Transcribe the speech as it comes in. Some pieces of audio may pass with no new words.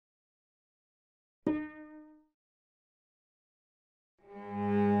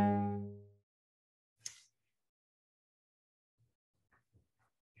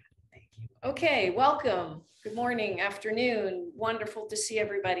Okay, welcome. Good morning, afternoon. Wonderful to see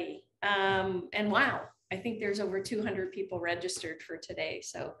everybody. And wow, I think there's over 200 people registered for today.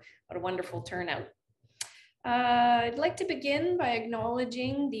 So what a wonderful turnout. I'd like to begin by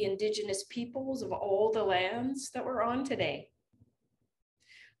acknowledging the Indigenous peoples of all the lands that we're on today.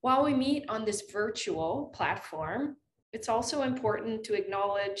 While we meet on this virtual platform, it's also important to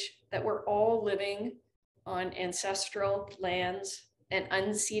acknowledge that we're all living on ancestral lands and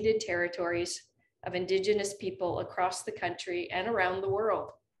unceded territories of Indigenous people across the country and around the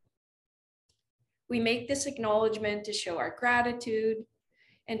world. We make this acknowledgement to show our gratitude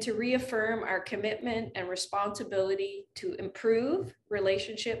and to reaffirm our commitment and responsibility to improve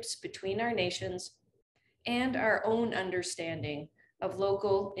relationships between our nations and our own understanding of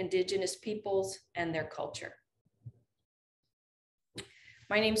local Indigenous peoples and their culture.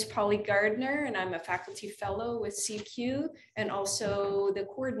 My name is Polly Gardner, and I'm a faculty fellow with CQ and also the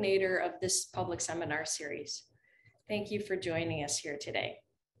coordinator of this public seminar series. Thank you for joining us here today.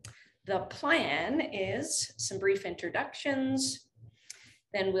 The plan is some brief introductions,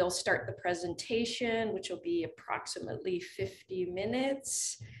 then we'll start the presentation, which will be approximately 50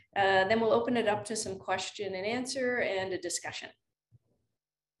 minutes. Then we'll open it up to some question and answer and a discussion.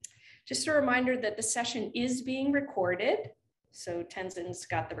 Just a reminder that the session is being recorded. So Tenzin's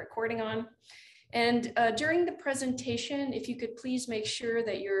got the recording on. And during the presentation, if you could please make sure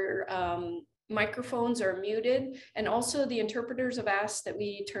that your microphones are muted. And also the interpreters have asked that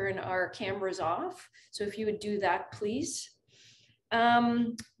we turn our cameras off. So if you would do that, please.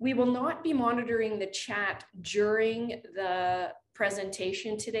 We will not be monitoring the chat during the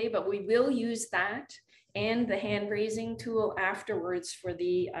presentation today, but we will use that and the hand raising tool afterwards for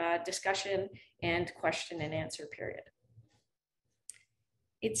the discussion and question and answer period.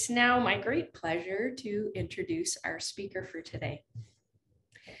 It's now my great pleasure to introduce our speaker for today.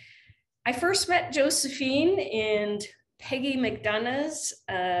 I first met Josephine in Peggy McDonough's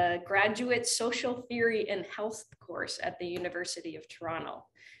graduate social theory and health course at the University of Toronto.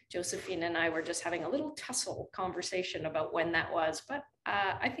 Josephine and I were just having a little tussle conversation about when that was, but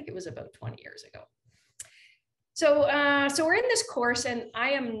I think it was about 20 years ago. So we're in this course and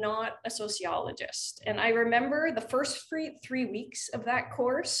I am not a sociologist. And I remember the first three weeks of that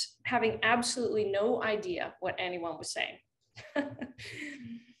course having absolutely no idea what anyone was saying.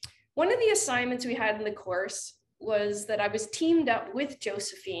 One of the assignments we had in the course was that I was teamed up with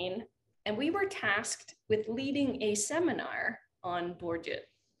Josephine and we were tasked with leading a seminar on Bourdieu.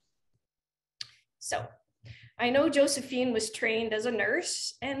 So I know Josephine was trained as a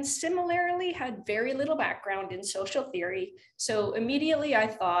nurse and similarly had very little background in social theory. So immediately I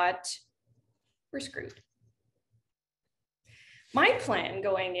thought, we're screwed. My plan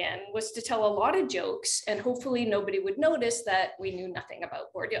going in was to tell a lot of jokes and hopefully nobody would notice that we knew nothing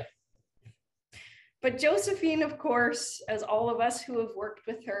about Bourdieu. But Josephine, of course, as all of us who have worked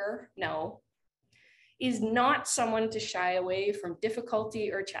with her know, is not someone to shy away from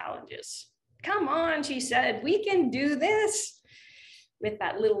difficulty or challenges. Come on, she said, we can do this, with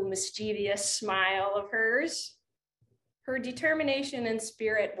that little mischievous smile of hers. Her determination and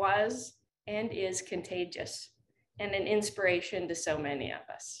spirit was and is contagious and an inspiration to so many of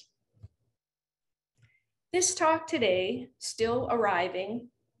us. This talk today, still arriving,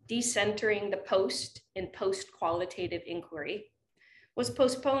 Decentering the Post in Post-Qualitative Inquiry, was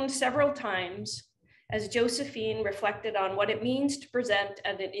postponed several times as Josephine reflected on what it means to present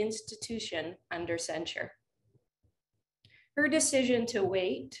at an institution under censure. Her decision to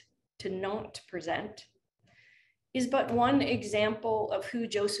wait, to not present, is but one example of who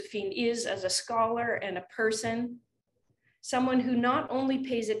Josephine is as a scholar and a person, someone who not only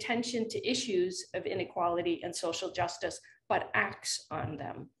pays attention to issues of inequality and social justice, but acts on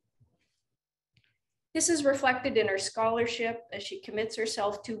them. This is reflected in her scholarship as she commits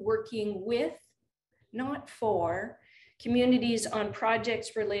herself to working with, not for, communities on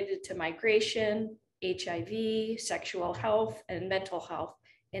projects related to migration, HIV, sexual health, and mental health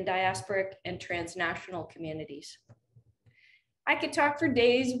in diasporic and transnational communities. I could talk for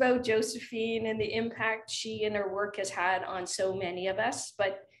days about Josephine and the impact she and her work has had on so many of us,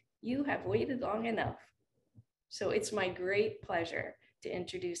 but you have waited long enough. So it's my great pleasure to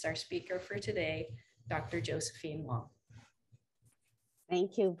introduce our speaker for today, Dr. Josephine Wong.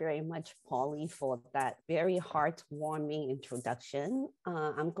 Thank you very much, Polly, for that very heartwarming introduction.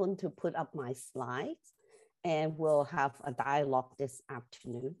 I'm going to put up my slides and we'll have a dialogue this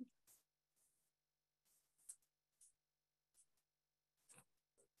afternoon.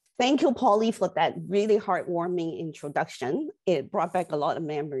 Thank you, Polly, for that really heartwarming introduction. It brought back a lot of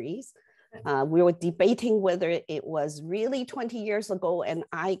memories. We were debating whether it was really 20 years ago, and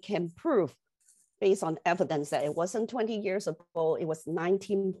I can prove based on evidence that it wasn't 20 years ago, it was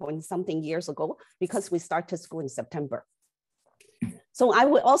 19 point something years ago, because we started school in September. So I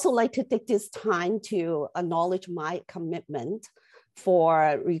would also like to take this time to acknowledge my commitment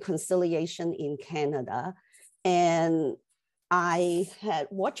for reconciliation in Canada. And I had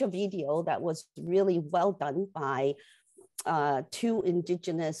watched a video that was really well done by two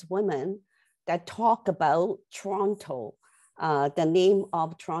Indigenous women that talk about Toronto. The name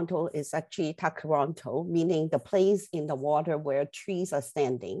of Toronto is actually Takaronto, meaning the place in the water where trees are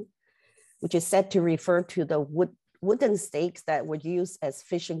standing, which is said to refer to the wooden stakes that were used as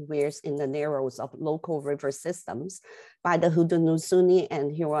fishing weirs in the narrows of local river systems by the Haudenosaunee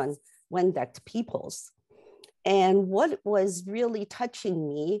and Huron-Wendat peoples. And what was really touching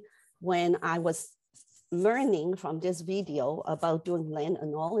me when I was learning from this video about doing land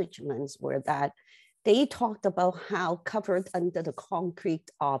acknowledgements were that they talked about how covered under the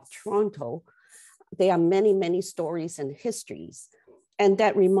concrete of Toronto, there are many, many stories and histories. And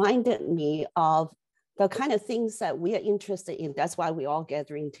that reminded me of the kind of things that we are interested in. That's why we're all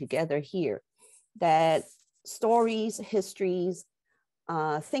gathering together here, that stories, histories,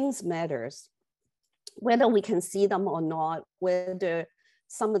 things matters, whether we can see them or not, whether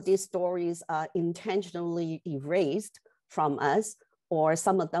some of these stories are intentionally erased from us, or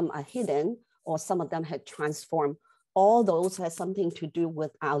some of them are hidden, or some of them had transformed. All those has something to do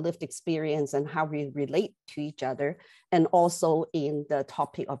with our lived experience and how we relate to each other, and also in the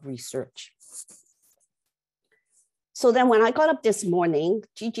topic of research. So then when I got up this morning,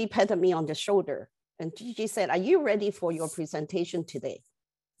 Gigi patted me on the shoulder, and Gigi said, "Are you ready for your presentation today?"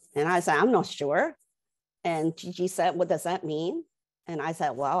 And I said, "I'm not sure." And Gigi said, "What does that mean?" And I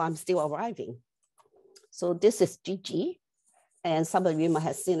said, "Well, I'm still arriving." So this is Gigi. And some of you might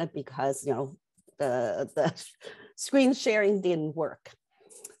have seen it because, you know, the screen sharing didn't work.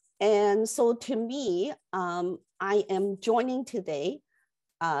 And so to me, I am joining today.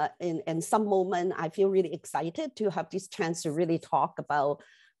 In some moment, I feel really excited to have this chance to really talk about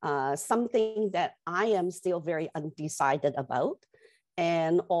something that I am still very undecided about,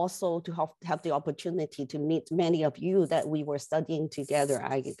 and also to have the opportunity to meet many of you that we were studying together.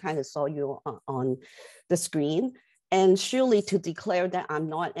 I kind of saw you on the screen. And surely to declare that I'm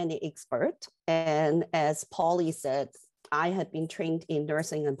not any expert. And as Polly said, I have been trained in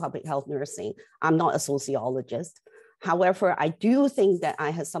nursing and public health nursing. I'm not a sociologist. However, I do think that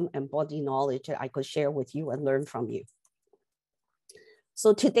I have some embodied knowledge that I could share with you and learn from you.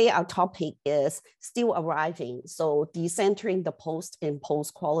 So today our topic is still arriving. So decentering the post in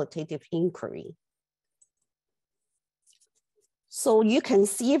post-qualitative inquiry. So you can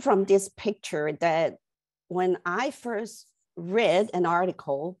see from this picture that when I first read an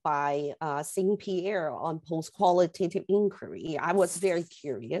article by St. Pierre on post-qualitative inquiry, I was very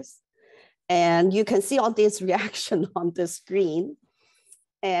curious. And you can see all this reaction on the screen.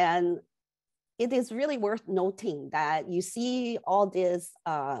 And it is really worth noting that you see all this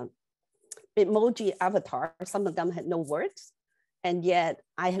emoji avatar, some of them had no words. And yet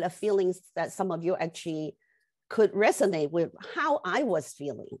I had a feeling that some of you actually could resonate with how I was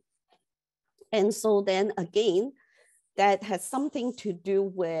feeling. And so then again, that has something to do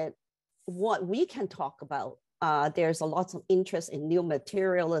with what we can talk about. There's a lot of interest in new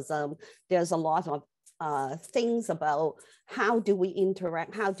materialism. There's a lot of things about how do we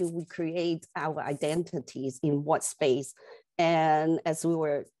interact, how do we create our identities in what space. And as we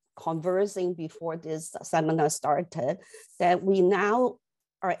were conversing before this seminar started, that we now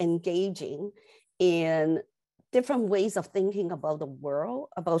are engaging in different ways of thinking about the world,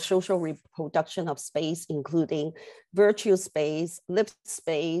 about social reproduction of space, including virtual space, lived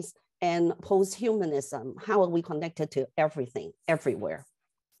space, and post-humanism. How are we connected to everything, everywhere?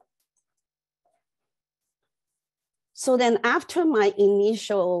 So then after my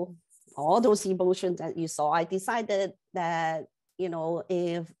initial, all those emotions that you saw, I decided that, you know,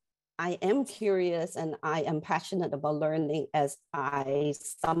 if I am curious and I am passionate about learning, as I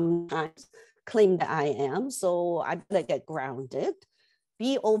sometimes claim that I am, so I better get grounded,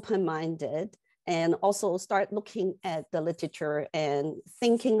 be open-minded, and also start looking at the literature and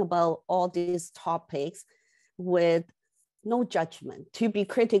thinking about all these topics with no judgment, to be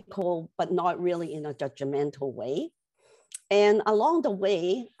critical, but not really in a judgmental way. And along the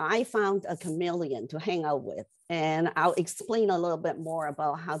way, I found a chameleon to hang out with. And I'll explain a little bit more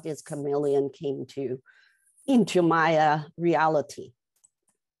about how this chameleon came into my reality.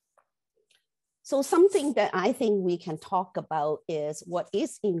 So something that I think we can talk about is what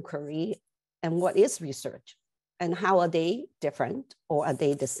is inquiry and what is research, and how are they different, or are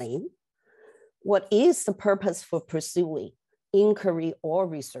they the same? what is the purpose for pursuing inquiry or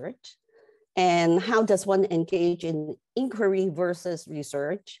research, and how does one engage in inquiry versus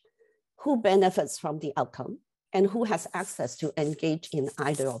research, who benefits from the outcome, and who has access to engage in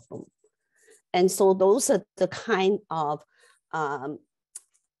either of them. And so those are the kind of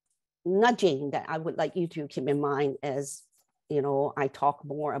nudging that I would like you to keep in mind as I talk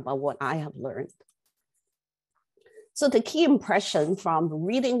more about what I have learned. So the key impression from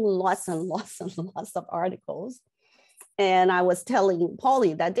reading lots and lots and lots of articles, and I was telling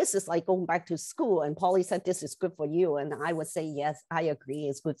Polly that this is like going back to school, and Polly said, this is good for you. And I would say, yes, I agree,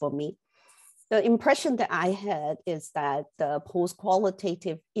 it's good for me. The impression that I had is that the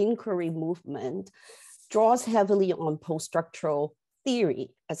post-qualitative inquiry movement draws heavily on post-structural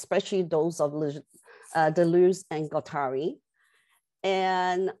theory, especially those of Deleuze and Guattari.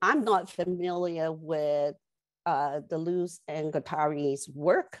 And I'm not familiar with Deleuze and Guattari's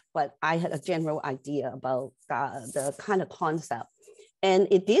work, but I had a general idea about the kind of concept. And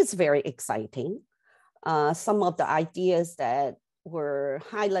it is very exciting. Some of the ideas that were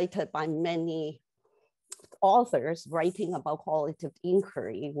highlighted by many authors writing about qualitative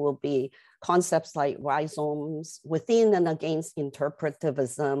inquiry will be concepts like rhizomes, within and against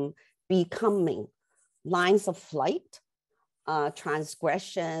interpretivism, becoming, lines of flight,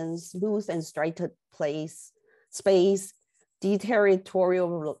 transgressions, smooth and straightened space,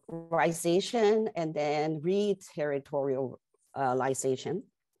 deterritorialization, and then reterritorialization,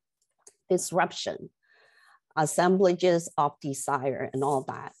 disruption, assemblages of desire, and all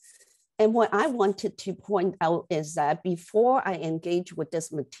that. And what I wanted to point out is that before I engage with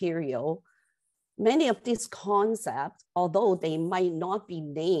this material, many of these concepts, although they might not be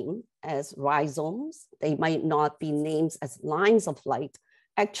named as rhizomes, they might not be named as lines of light,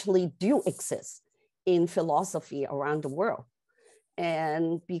 actually do exist in philosophy around the world.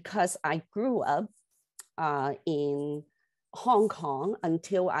 And because I grew up in Hong Kong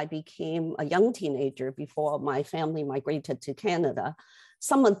until I became a young teenager before my family migrated to Canada,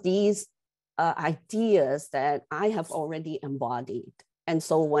 some of these ideas that I have already embodied. And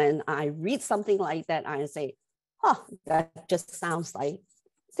so when I read something like that, I say, oh, that just sounds like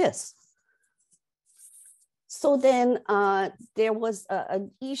this. So then there was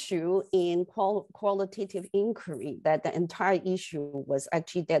an issue in qualitative inquiry that the entire issue was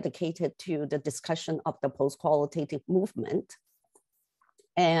actually dedicated to the discussion of the post-qualitative movement.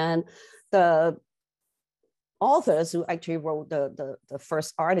 And the authors who actually wrote the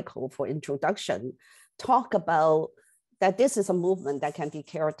first article for introduction talk about that this is a movement that can be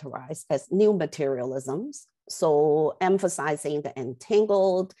characterized as new materialisms. So emphasizing the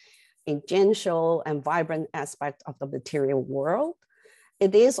entangled, agential, and vibrant aspect of the material world.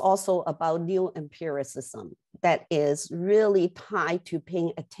 It is also about new empiricism that is really tied to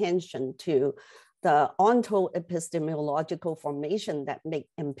paying attention to the onto-epistemological formation that make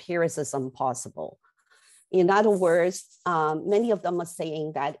empiricism possible. In other words, many of them are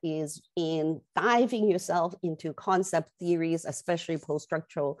saying that is in diving yourself into concept theories, especially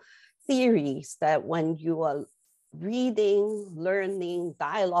post-structural theories, that when you are reading, learning,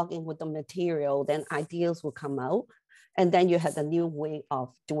 dialoguing with the material, then ideas will come out. And then you have a new way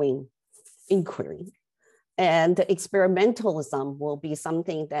of doing inquiry. And the experimentalism will be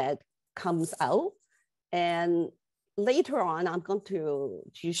something that comes out. And later on, I'm going to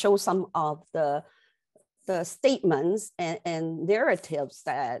show some of the statements and narratives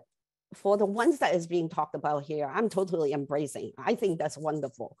that for the ones that is being talked about here, I'm totally embracing. I think that's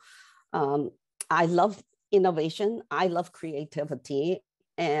wonderful. I love innovation. I love creativity.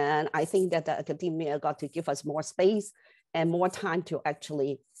 And I think that the academia got to give us more space and more time to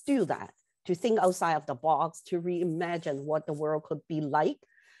actually do that, to think outside of the box, to reimagine what the world could be like.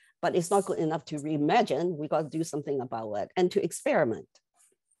 But it's not good enough to reimagine. We got to do something about it and to experiment.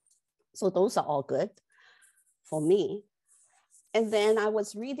 So those are all good for me. And then I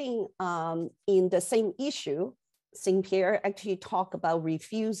was reading in the same issue, St. Pierre actually talked about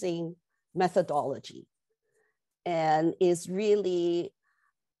refusing methodology, and is really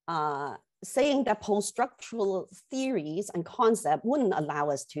saying that post-structural theories and concepts wouldn't allow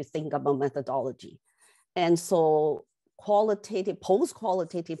us to think about methodology. And so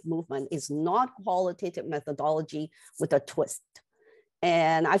post-qualitative movement is not qualitative methodology with a twist.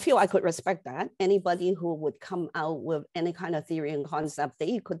 And I feel I could respect that. Anybody who would come out with any kind of theory and concept,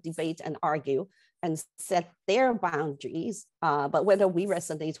 they could debate and argue and set their boundaries. But whether we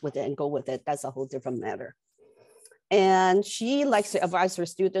resonate with it and go with it, that's a whole different matter. And she likes to advise her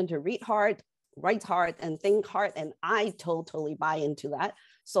student to read hard, write hard, and think hard. And I totally buy into that.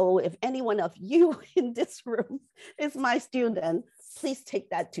 So if any one of you in this room is my student, please take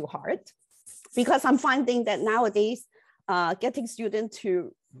that to heart. because I'm finding that nowadays, getting students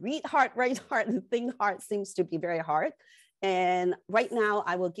to read hard, write hard, and think hard seems to be very hard. And right now,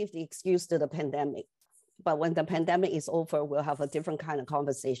 I will give the excuse to the pandemic. But when the pandemic is over, we'll have a different kind of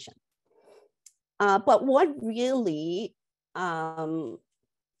conversation. But what really kind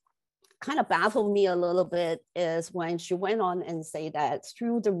of baffled me a little bit is when she went on and say that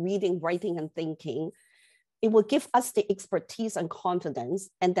through the reading, writing, and thinking, it will give us the expertise and confidence,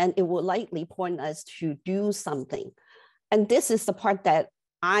 and then it will likely point us to do something. And this is the part that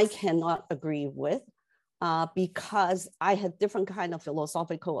I cannot agree with, because I had different kind of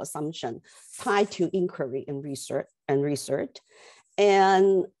philosophical assumption tied to inquiry and research.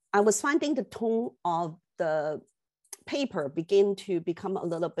 And I was finding the tone of the paper begin to become a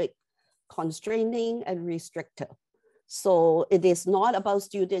little bit constraining and restrictive. So it is not about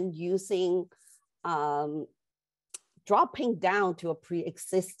students using dropping down to a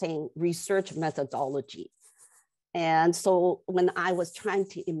pre-existing research methodology. And so when I was trying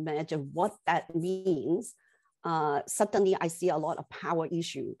to imagine what that means, suddenly I see a lot of power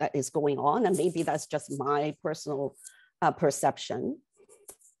issue that is going on. And maybe that's just my personal perception.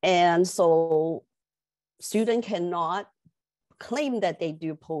 And so students cannot claim that they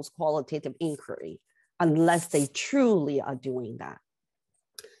do post-qualitative inquiry unless they truly are doing that.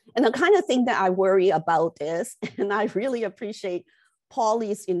 And the kind of thing that I worry about is, and I really appreciate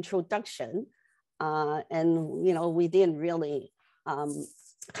Polly's introduction, and we didn't really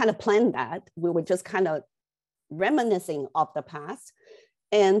kind of plan that. We were just kind of reminiscing of the past.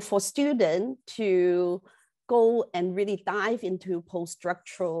 And for students to go and really dive into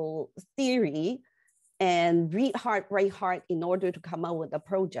post-structural theory and read hard, write hard in order to come up with a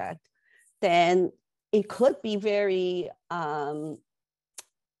project, then it could be very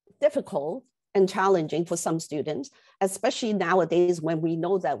difficult and challenging for some students, especially nowadays when we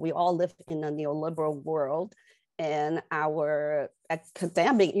know that we all live in a neoliberal world and our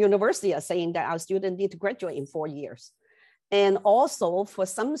academic university are saying that our students need to graduate in 4 years. And also for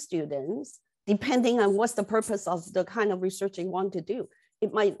some students, depending on what's the purpose of the kind of research you want to do,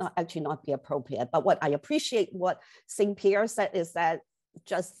 it might not actually not be appropriate. But what I appreciate what St. Pierre said is that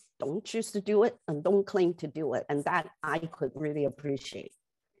just don't choose to do it and don't claim to do it. And that I could really appreciate.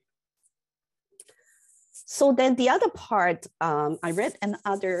 So then the other part, I read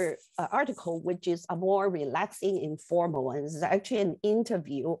another article, which is a more relaxing, informal, and it's actually an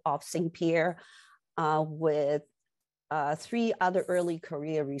interview of St. Pierre with 3 other early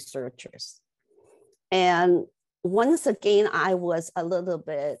career researchers. And once again, I was a little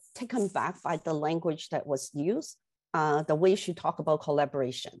bit taken back by the language that was used, the way she talked about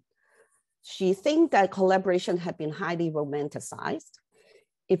collaboration. She thinks that collaboration had been highly romanticized.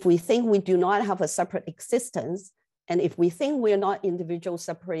 If we think we do not have a separate existence, and if we think we're not individuals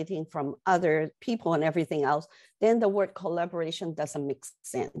separating from other people and everything else, then the word collaboration doesn't make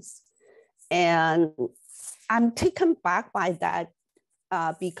sense. And I'm taken back by that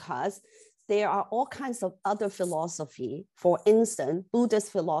because there are all kinds of other philosophy, for instance,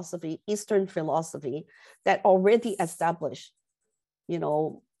 Buddhist philosophy, Eastern philosophy, that already established,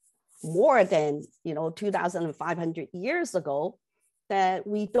 more than 2,500 years ago, that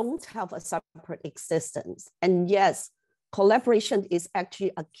we don't have a separate existence. And yes, collaboration is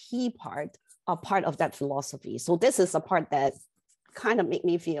actually a key part of that philosophy. So this is a part that kind of made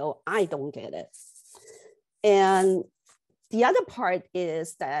me feel I don't get it. And the other part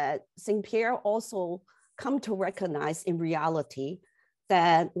is that St. Pierre also come to recognize in reality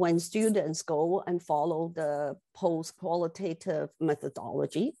that when students go and follow the post-qualitative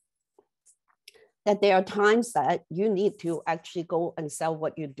methodology, that there are times that you need to actually go and sell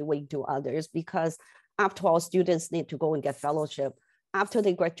what you're doing to others, because after all, students need to go and get fellowship. After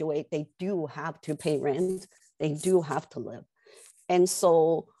they graduate, they do have to pay rent. They do have to live. And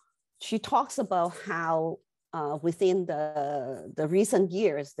so she talks about how within the recent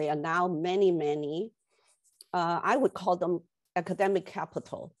years, there are now many, I would call them academic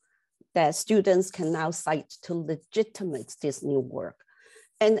capital, that students can now cite to legitimate this new work.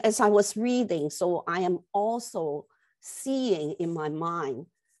 And as I was reading, so I am also seeing in my mind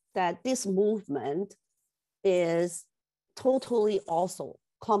that this movement is totally also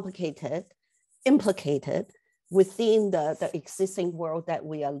complicated, implicated within the existing world that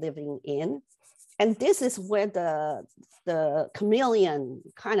we are living in. And this is where the chameleon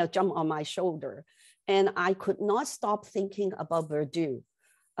kind of jumped on my shoulder. And I could not stop thinking about Bourdieu,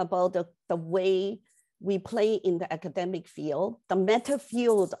 about the way we play in the academic field, the meta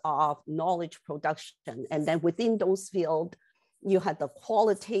field of knowledge production. And then within those fields, you have the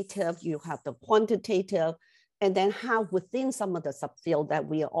qualitative, you have the quantitative, and then how within some of the subfield that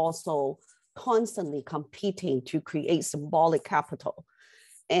we are also constantly competing to create symbolic capital.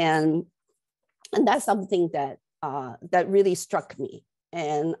 And that's something that, that really struck me.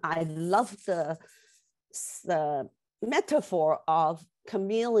 And I love the metaphor of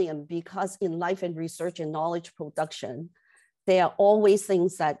chameleon, because in life and research and knowledge production, there are always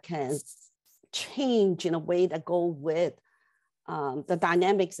things that can change in a way that go with the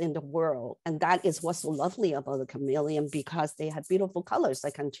dynamics in the world. And that is what's so lovely about the chameleon, because they have beautiful colors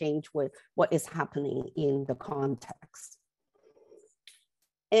that can change with what is happening in the context.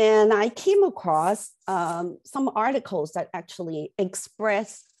 And I came across some articles that actually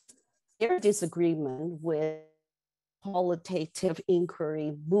express their disagreement with qualitative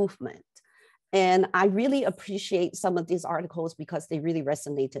inquiry movement. And I really appreciate some of these articles because they really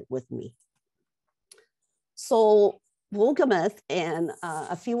resonated with me. So Wolgamuth and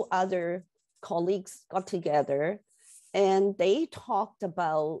a few other colleagues got together and they talked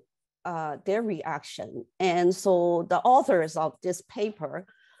about their reaction. And so the authors of this paper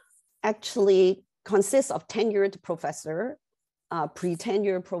actually consists of tenured professor,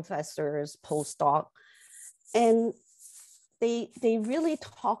 pre-tenure professors, postdoc, and they really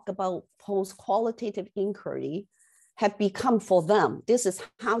talk about post-qualitative inquiry have become for them, this is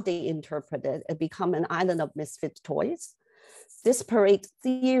how they interpret it become an island of misfit toys, disparate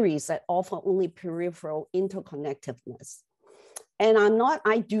theories that offer only peripheral interconnectedness. And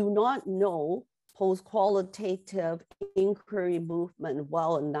I do not know post-qualitative inquiry movement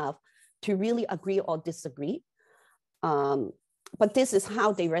well enough to really agree or disagree. But this is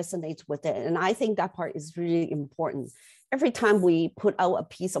how they resonate with it. And I think that part is really important. Every time we put out a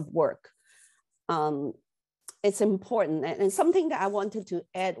piece of work, it's important. And something that I wanted to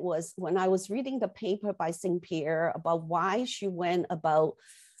add was when I was reading the paper by St. Pierre about why she went about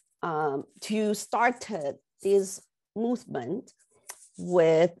to start this movement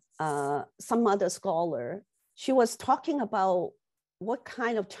with some other scholar, she was talking about what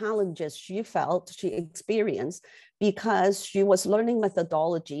kind of challenges she felt she experienced because she was learning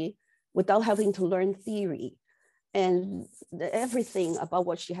methodology without having to learn theory. And everything about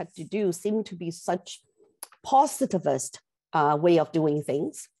what she had to do seemed to be such positivist way of doing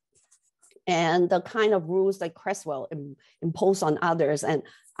things. And the kind of rules that Creswell imposed on others. And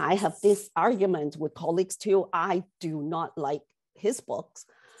I have this argument with colleagues too. I do not like his books.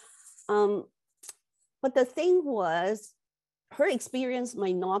 But the thing was, her experience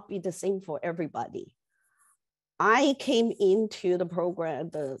might not be the same for everybody. I came into the program,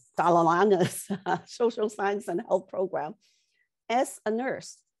 the Dalai Lama's social science and health program, as a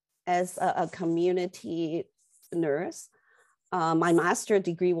nurse, as a community nurse. My master's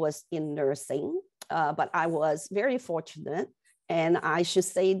degree was in nursing, but I was very fortunate. And I should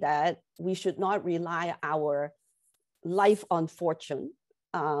say that we should not rely our life on fortune.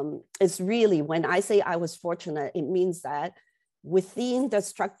 It's really, when I say I was fortunate, it means that within the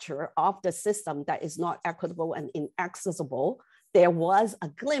structure of the system that is not equitable and inaccessible, there was a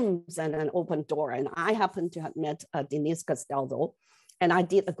glimpse and an open door. And I happened to have met Denise Castaldo, and I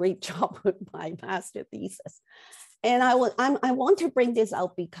did a great job with my master thesis. And I want to bring this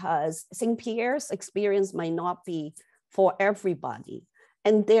out because St. Pierre's experience might not be for everybody.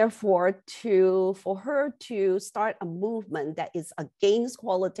 And therefore, for her to start a movement that is against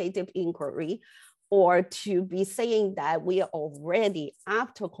qualitative inquiry, or to be saying that we are already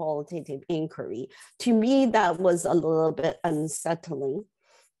after qualitative inquiry, to me, that was a little bit unsettling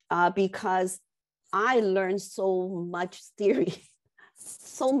because I learned so much theory,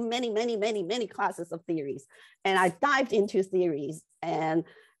 so many classes of theories. And I dived into theories. And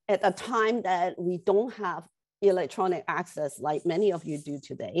at a time that we don't have electronic access like many of you do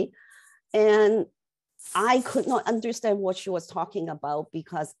today, and I could not understand what she was talking about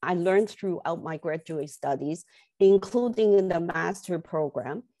because I learned throughout my graduate studies, including in the master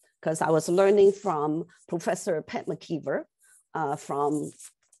program, because I was learning from Professor Pat McKeever, from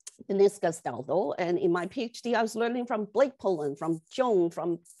Denise Castaldo. And in my PhD, I was learning from Blake Pullen, from Joan,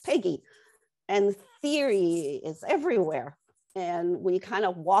 from Peggy. And theory is everywhere. And we kind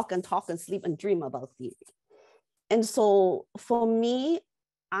of walk and talk and sleep and dream about theory. And so for me,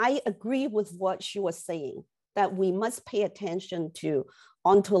 I agree with what she was saying, that we must pay attention to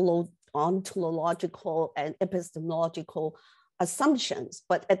ontological and epistemological assumptions,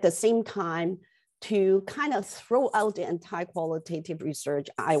 but at the same time, to kind of throw out the anti-qualitative research,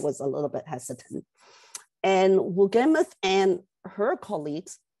 I was a little bit hesitant. And Wolgamuth and her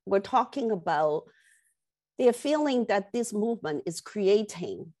colleagues were talking about their feeling that this movement is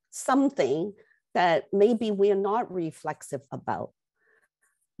creating something that maybe we're not reflexive about.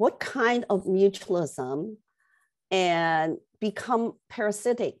 What kind of mutualism and become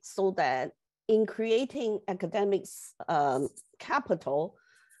parasitic so that in creating academics capital,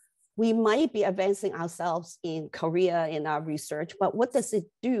 we might be advancing ourselves in career in our research, but what does it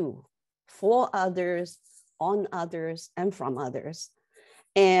do for others, on others, and from others?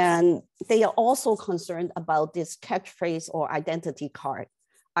 And they are also concerned about this catchphrase or identity card.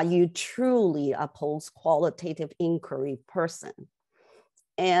 Are you truly a post-qualitative inquiry person?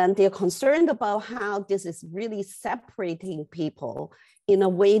 And they're concerned about how this is really separating people in a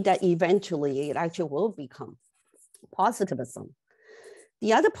way that eventually it actually will become positivism.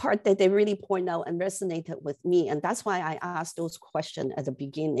 The other part that they really point out and resonated with me, and that's why I asked those questions at the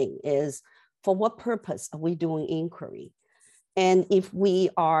beginning, is for what purpose are we doing inquiry? And if we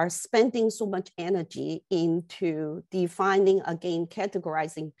are spending so much energy into defining, again,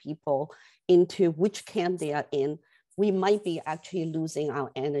 categorizing people into which camp they are in, we might be actually losing our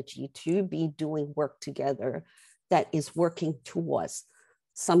energy to be doing work together that is working towards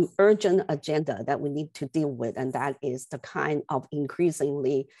some urgent agenda that we need to deal with. And that is the kind of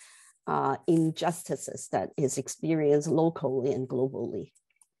increasingly injustices that is experienced locally and globally.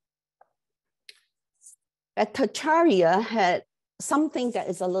 Bhattacharya had something that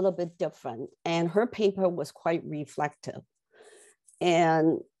is a little bit different, and her paper was quite reflective.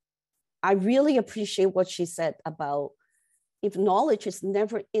 And I really appreciate what she said about if knowledge is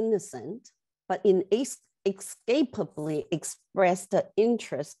never innocent, but inescapably express the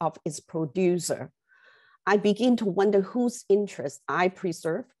interest of its producer, I begin to wonder whose interest I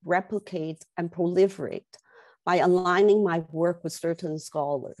preserve, replicate, and proliferate by aligning my work with certain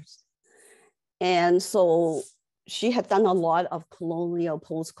scholars. And so she had done a lot of colonial,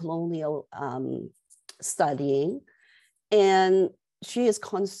 post-colonial studying, and she is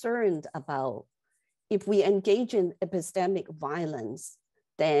concerned about if we engage in epistemic violence,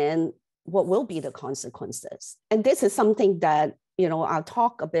 then what will be the consequences? And this is something that, I'll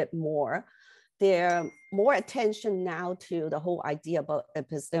talk a bit more. There's more attention now to the whole idea about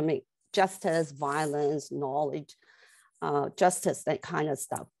epistemic justice, violence, knowledge, justice, that kind of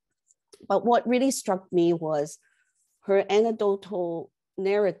stuff. But what really struck me was her anecdotal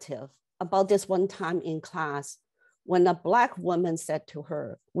narrative about this one time in class when a Black woman said to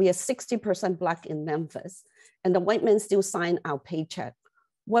her, "We are 60% Black in Memphis, and the white men still sign our paycheck.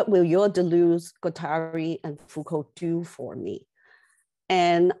 What will your Deleuze, Guattari, and Foucault do for me?"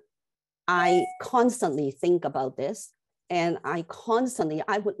 And I constantly think about this, and I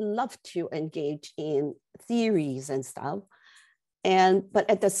would love to engage in theories and stuff. But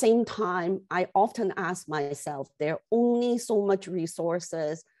at the same time, I often ask myself, there are only so much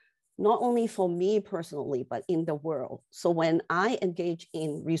resources, not only for me personally, but in the world. So when I engage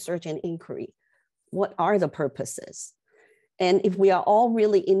in research and inquiry, what are the purposes? And if we are all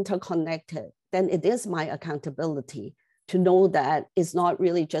really interconnected, then it is my accountability to know that it's not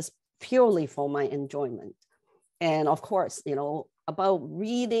really just purely for my enjoyment. And of course, about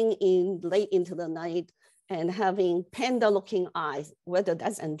reading in late into the night and having panda-looking eyes, whether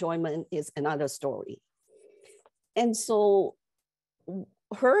that's enjoyment is another story. And so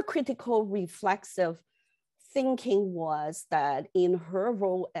her critical reflexive thinking was that in her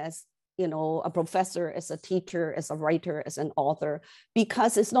role as a professor, as a teacher, as a writer, as an author,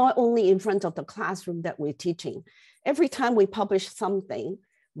 because it's not only in front of the classroom that we're teaching. Every time we publish something,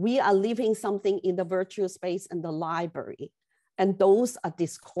 we are leaving something in the virtual space and the library. And those are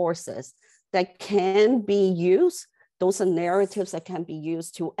discourses that can be used. Those are narratives that can be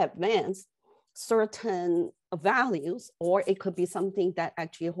used to advance certain values, or it could be something that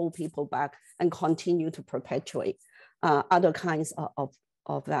actually hold people back and continue to perpetuate other kinds of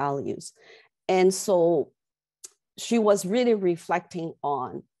values. And so she was really reflecting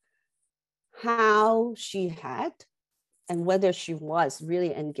on how she had and whether she was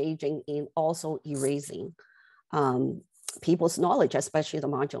really engaging in also erasing people's knowledge, especially the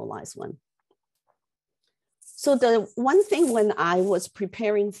marginalized one. So the one thing when I was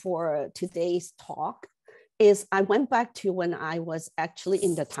preparing for today's talk is I went back to when I was actually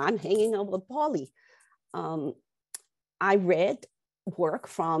in the time hanging out with Polly. I read work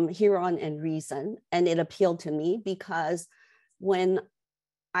from Huron and Reason, and it appealed to me because when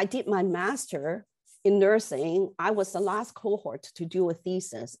I did my master in nursing, I was the last cohort to do a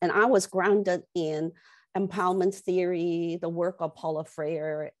thesis, and I was grounded in empowerment theory, the work of Paula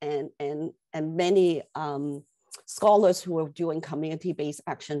Freire, and many scholars who were doing community-based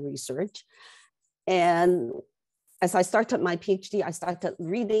action research. And as I started my PhD, I started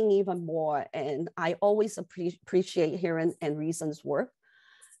reading even more, and I always appreciate Huron and Reason's work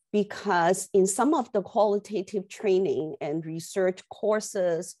because in some of the qualitative training and research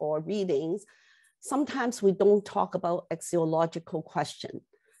courses or readings, sometimes we don't talk about axiological question.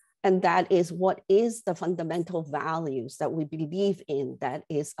 And that is what is the fundamental values that we believe in that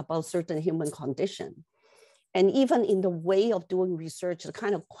is about certain human condition. And even in the way of doing research, the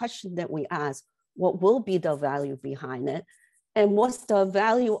kind of question that we ask, what will be the value behind it? And what's the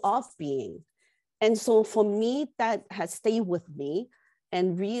value of being? And so for me, that has stayed with me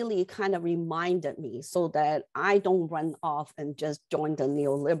and really kind of reminded me so that I don't run off and just join the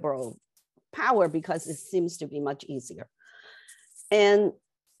neoliberal power because it seems to be much easier. And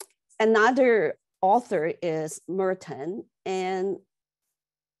another author is Merton, and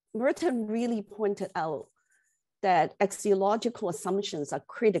Merton really pointed out that axiological assumptions are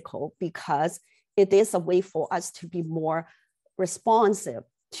critical because it is a way for us to be more responsive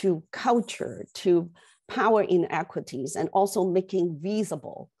to culture, to power inequities, and also making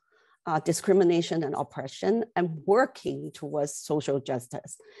visible discrimination and oppression and working towards social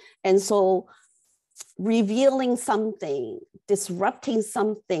justice. And so revealing something, disrupting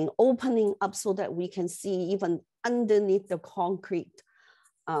something, opening up so that we can see even underneath the concrete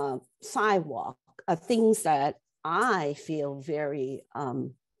sidewalk are things that I feel very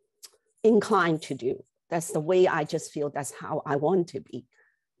inclined to do. That's the way I just feel that's how I want to be.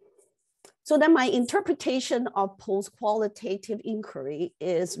 So then my interpretation of post-qualitative inquiry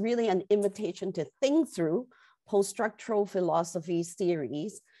is really an invitation to think through post-structural philosophy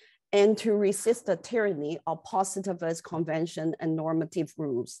theories and to resist the tyranny of positivist convention and normative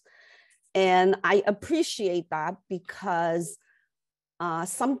rules. And I appreciate that because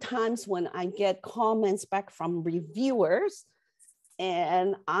sometimes when I get comments back from reviewers,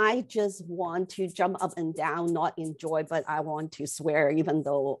 and I just want to jump up and down, not enjoy, but I want to swear, even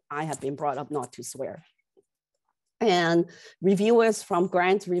though I have been brought up not to swear. And reviewers from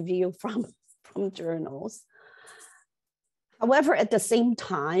grants review from journals. However, at the same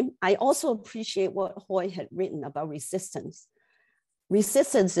time, I also appreciate what Hoy had written about resistance.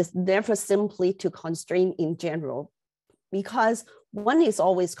 Resistance is never simply to constrain in general, because one is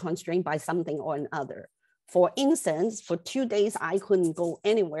always constrained by something or another. For instance, for 2 days, I couldn't go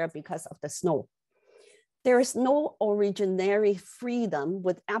anywhere because of the snow. There is no originary freedom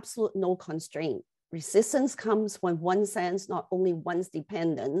with absolute no constraint. Resistance comes when one senses not only one's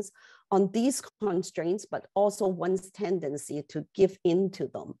dependence on these constraints, but also one's tendency to give in to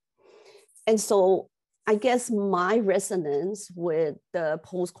them. And so I guess my resonance with the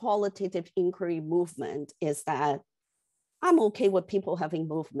post-qualitative inquiry movement is that I'm okay with people having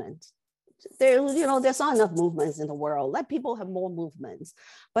movement. There's not enough movements in the world. Let people have more movements.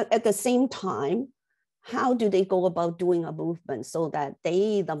 But at the same time, how do they go about doing a movement so that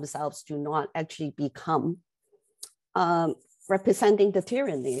they themselves do not actually become representing the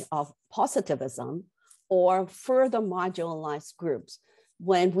tyranny of positivism or further marginalized groups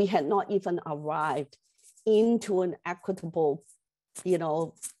when we had not even arrived into an equitable,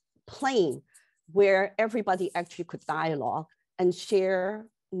 plane where everybody actually could dialogue and share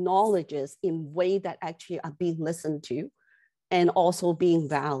knowledges in ways that actually are being listened to and also being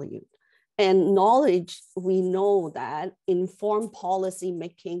valued. And knowledge, we know that inform policy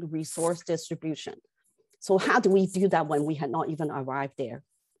making, resource distribution. So how do we do that when we had not even arrived there?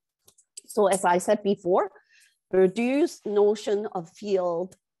 So as I said before, Bourdieu's notion of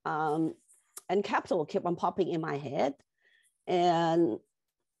field and capital kept on popping in my head. And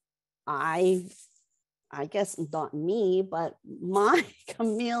I guess not me, but my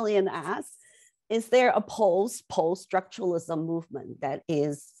chameleon asked, is there a post-structuralism movement that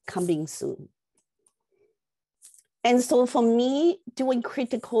is coming soon? And so for me, doing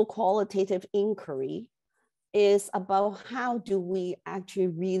critical qualitative inquiry is about how do we actually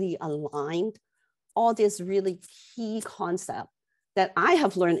really align all this really key concept that I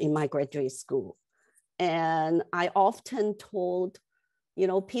have learned in my graduate school. And I often told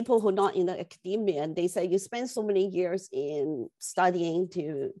people who are not in the academia, and they say, you spend so many years in studying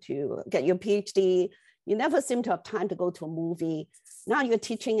to get your PhD, you never seem to have time to go to a movie. Now you're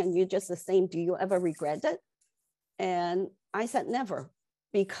teaching and you're just the same. Do you ever regret it? And I said, never,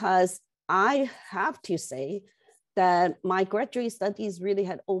 because I have to say that my graduate studies really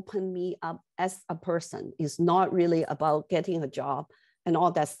had opened me up as a person. It's not really about getting a job and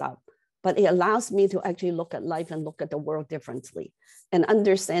all that stuff, but it allows me to actually look at life and look at the world differently and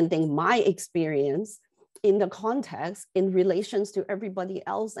understanding my experience in the context in relations to everybody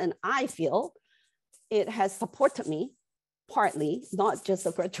else. And I feel it has supported me partly, not just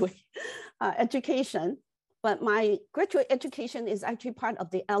a graduate education, but my graduate education is actually part of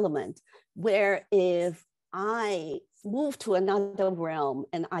the element where if I move to another realm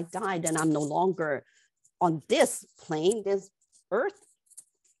and I died and I'm no longer on this plane, this earth,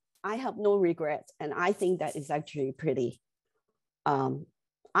 I have no regret. And I think that is actually pretty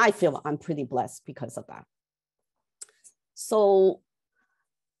I feel I'm pretty blessed because of that. So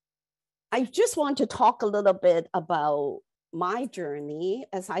I just want to talk a little bit about my journey.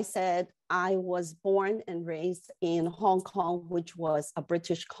 As I said, I was born and raised in Hong Kong, which was a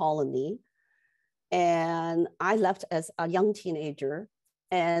British colony. And I left as a young teenager.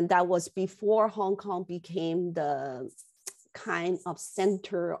 And that was before Hong Kong became the kind of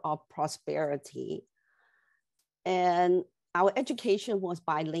center of prosperity. And our education was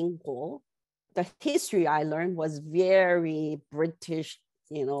bilingual. The history I learned was very British,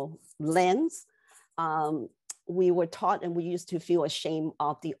 lens. We were taught and we used to feel ashamed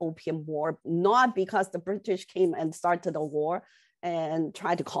of the Opium War, not because the British came and started a war and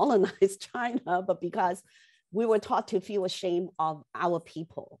tried to colonize China, but because we were taught to feel ashamed of our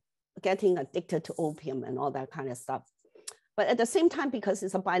people getting addicted to opium and all that kind of stuff. But at the same time, because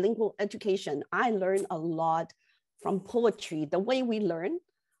it's a bilingual education, I learned a lot from poetry. The way we learn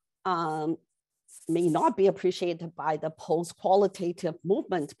may not be appreciated by the post-qualitative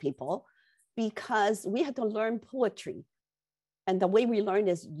movement people, because we had to learn poetry. And the way we learn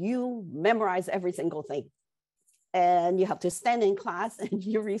is you memorize every single thing. And you have to stand in class and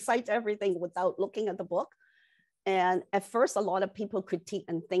you recite everything without looking at the book. And at first, a lot of people critique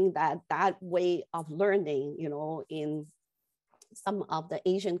and think that that way of learning, in some of the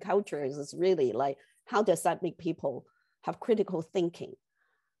Asian cultures is really like, how does that make people have critical thinking?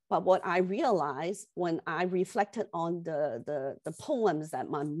 But what I realized when I reflected on the poems that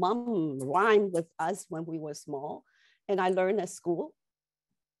my mom rhymed with us when we were small, and I learned at school,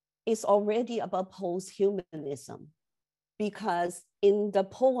 is already about post-humanism. Because in the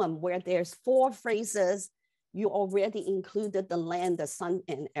poem where there's 4 phrases, you already included the land, the sun,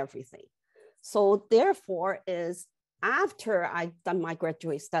 and everything. So therefore is after I've done my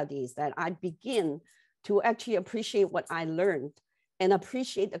graduate studies that I begin to actually appreciate what I learned and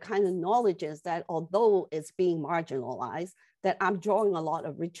appreciate the kind of knowledges that although it's being marginalized, that I'm drawing a lot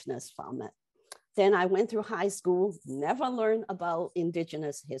of richness from it. Then I went through high school, never learned about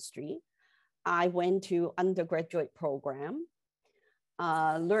Indigenous history. I went to undergraduate program,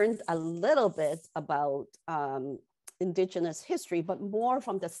 learned a little bit about Indigenous history, but more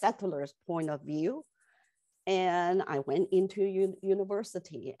from the settlers' point of view. And I went into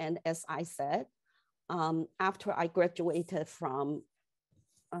university. And as I said, after I graduated from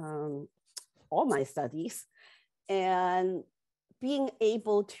all my studies, and being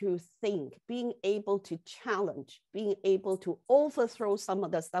able to think, being able to challenge, being able to overthrow some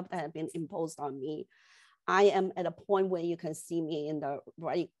of the stuff that had been imposed on me, I am at a point where you can see me in the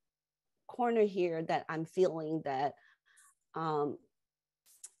right corner here that I'm feeling that I'm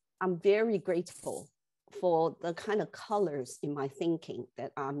very grateful for the kind of colors in my thinking,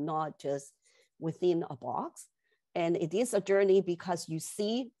 that I'm not just within a box. And it is a journey because you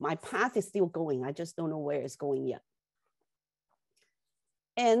see my path is still going. I just don't know where it's going yet.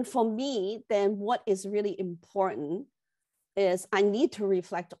 And for me, then what is really important is I need to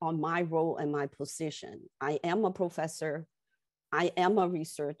reflect on my role and my position. I am a professor, I am a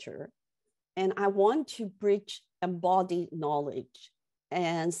researcher, and I want to bridge embodied knowledge.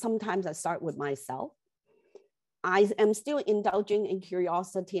 And sometimes I start with myself. I am still indulging in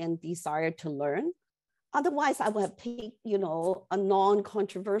curiosity and desire to learn. Otherwise, I would have picked, a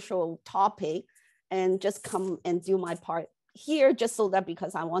non-controversial topic and just come and do my part here just so that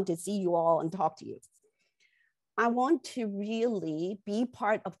because I want to see you all and talk to you. I want to really be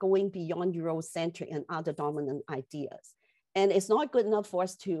part of going beyond Eurocentric and other dominant ideas. And it's not good enough for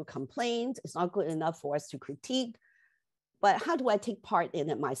us to complain. It's not good enough for us to critique. But how do I take part in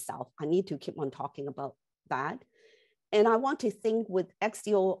it myself? I need to keep on talking about that. And I want to think with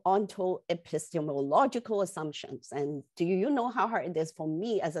epistemological assumptions. And do you know how hard it is for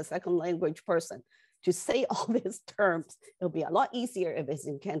me as a second language person to say all these terms? It'll be a lot easier if it's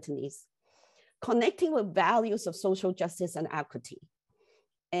in Cantonese. Connecting with values of social justice and equity.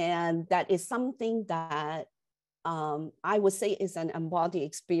 And that is something that I would say is an embodied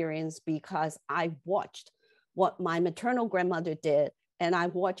experience because I watched what my maternal grandmother did, and I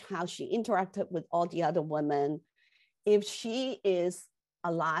watched how she interacted with all the other women. If she is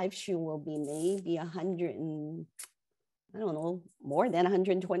alive, she will be maybe 100 and, I don't know, more than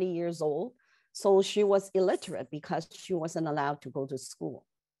 120 years old. So she was illiterate because she wasn't allowed to go to school.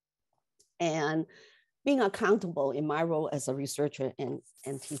 And being accountable in my role as a researcher and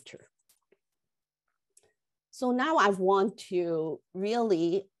teacher. So now I want to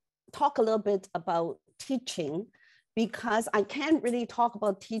really talk a little bit about teaching, because I can't really talk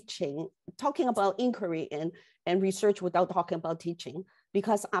about talking about inquiry and research without talking about teaching,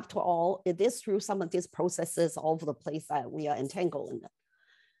 because after all, it is through some of these processes all over the place that we are entangled in it.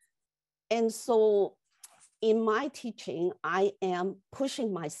 And so in my teaching, I am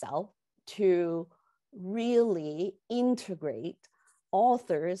pushing myself to really integrate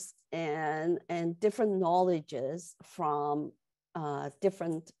authors and different knowledges from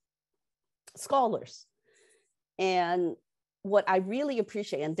different scholars. And what I really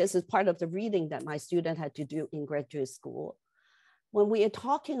appreciate, and this is part of the reading that my student had to do in graduate school, when we are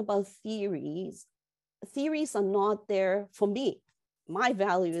talking about theories, theories are not there for me. My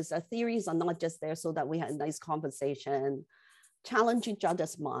value is that theories are not just there so that we have a nice conversation, challenge each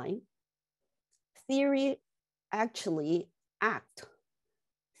other's mind. Theory actually act.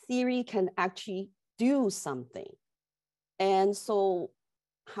 Theory can actually do something. And so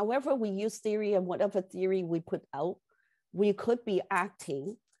however we use theory and whatever theory we put out, we could be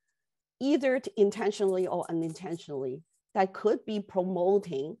acting either intentionally or unintentionally that could be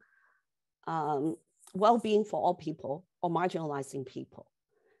promoting well-being for all people or marginalizing people.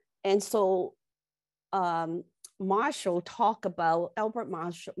 And so Albert Marshall talk about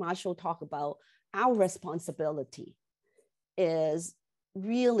our responsibility is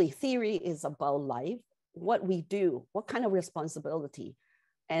really, theory is about life, what we do, what kind of responsibility,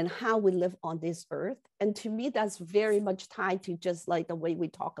 and how we live on this earth. And to me, that's very much tied to just like the way we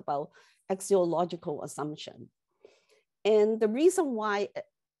talk about axiological assumption. And the reason why,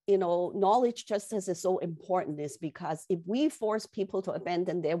 knowledge justice is so important is because if we force people to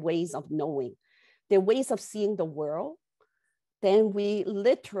abandon their ways of knowing, their ways of seeing the world, then we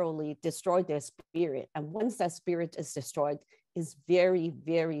literally destroy their spirit. And once that spirit is destroyed, it's very,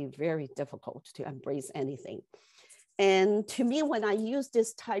 very, very difficult to embrace anything. And to me, when I use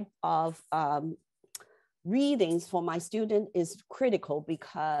this type of readings for my student is critical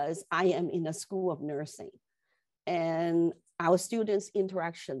because I am in a school of nursing and our students'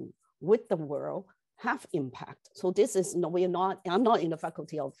 interaction with the world have impact. So this is, I'm not in the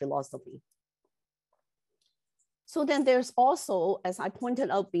faculty of philosophy. So then there's also, as I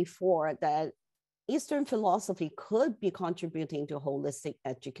pointed out before, that Eastern philosophy could be contributing to holistic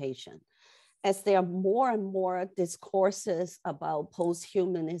education, as there are more and more discourses about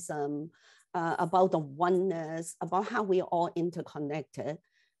post-humanism, about the oneness, about how we are all interconnected.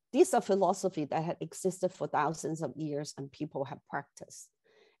 These are philosophy that had existed for thousands of years and people have practiced.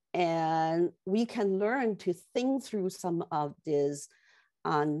 And we can learn to think through some of this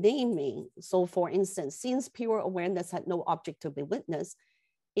naming. So for instance, since pure awareness had no object to be witnessed,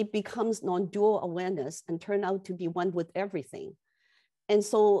 it becomes non-dual awareness and turn out to be one with everything. And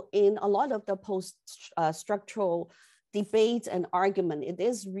so in a lot of the post-structural debates and argument, it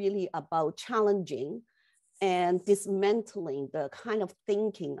is really about challenging and dismantling the kind of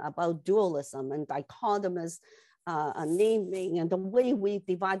thinking about dualism and dichotomous naming and the way we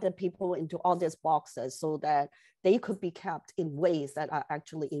divided people into all these boxes so that they could be kept in ways that are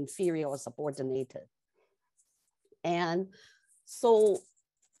actually inferior or subordinated. And so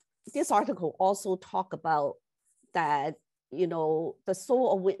this article also talk about that, the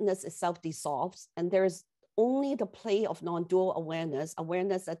soul of witness itself dissolves and there's only the play of non-dual awareness,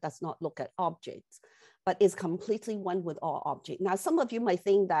 awareness that does not look at objects, but is completely one with all objects. Now, some of you might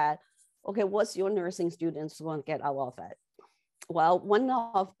think that, okay, what's your nursing students going to get out of it? Well, one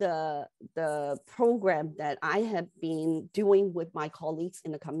of the program that I have been doing with my colleagues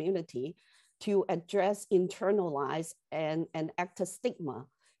in the community to address internalized and active stigma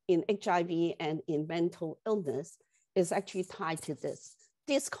in HIV and in mental illness is actually tied to this.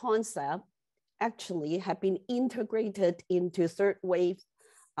 This concept actually have been integrated into third wave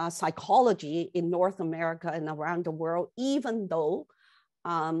psychology in North America and around the world, even though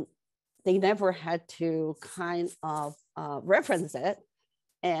they never had to kind of reference it.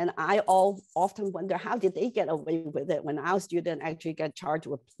 And I often wonder, how did they get away with it when our students actually get charged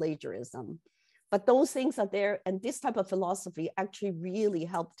with plagiarism? But those things are there. And this type of philosophy actually really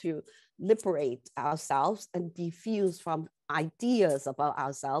helped to liberate ourselves and diffuse from ideas about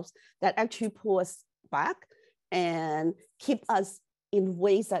ourselves that actually pull us back and keep us in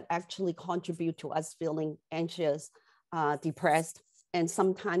ways that actually contribute to us feeling anxious, depressed, and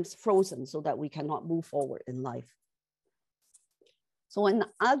sometimes frozen so that we cannot move forward in life. So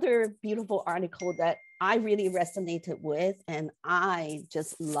another beautiful article that I really resonated with and I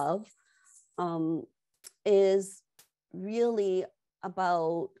just love is really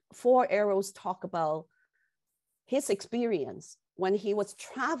about Four Arrows talk about his experience when he was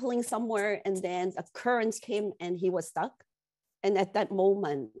traveling somewhere and then the currents came and he was stuck. And at that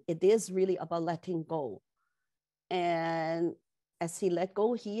moment, it is really about letting go. And as he let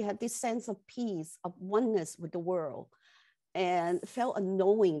go, he had this sense of peace, of oneness with the world. and felt a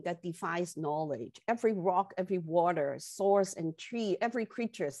knowing that defies knowledge. Every rock, every water, source, and tree, every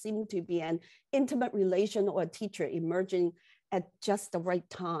creature seemed to be an intimate relation or a teacher emerging at just the right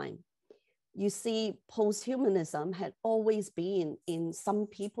time. You see, posthumanism had always been in some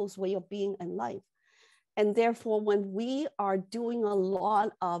people's way of being in life. And therefore, when we are doing a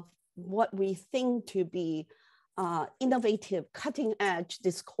lot of what we think to be innovative, cutting edge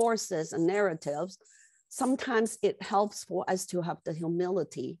discourses and narratives, sometimes it helps for us to have the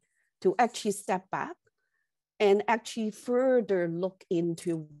humility to actually step back and actually further look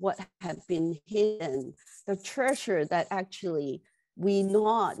into what had been hidden, the treasure that actually we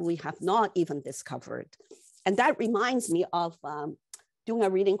have not even discovered. And that reminds me of doing a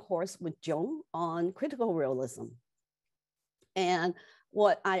reading course with Joan on critical realism. And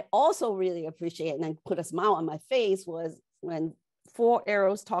what I also really appreciate and put a smile on my face was when Four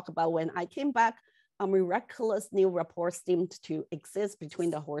Arrows talk about when I came back, a miraculous new rapport seemed to exist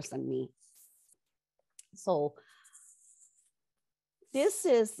between the horse and me. So this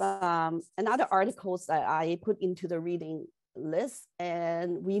is another articles that I put into the reading list.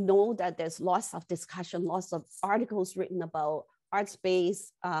 And we know that there's lots of discussion, lots of articles written about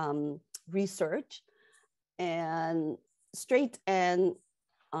arts-based research. And Straight and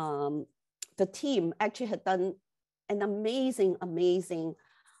the team actually had done an amazing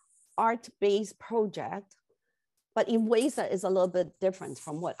art-based project, but in ways that is a little bit different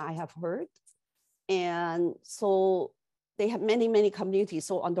from what I have heard. And so they have many communities.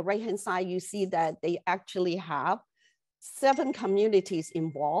 So on the right-hand side, you see that they actually have 7 communities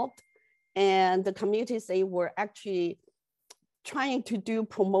involved. And the communities, they were actually trying to do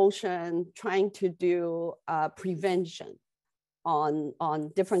promotion, trying to do prevention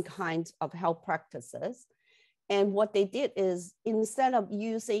on different kinds of health practices. And what they did is, instead of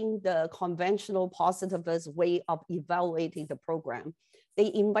using the conventional positivist way of evaluating the program,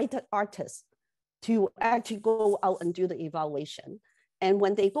 they invited artists to actually go out and do the evaluation. And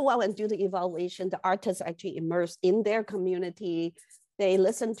when they go out and do the evaluation, the artists actually immerse in their community. They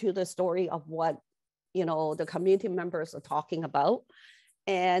listen to the story of what, you know, the community members are talking about.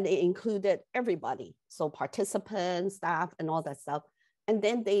 And it included everybody. So participants, staff, and all that stuff. And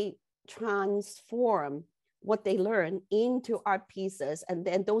then they transform what they learn into art pieces. And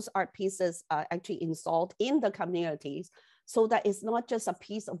then those art pieces are actually installed in the communities, so that it's not just a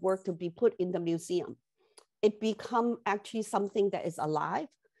piece of work to be put in the museum. It becomes actually something that is alive.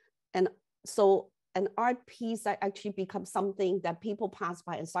 And so an art piece that actually becomes something that people pass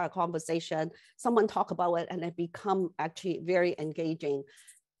by and start a conversation, someone talk about it, and it become actually very engaging.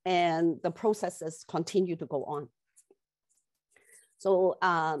 And the processes continue to go on. So,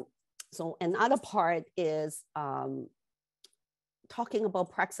 so another part is talking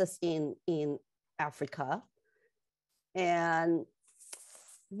about praxis in Africa. And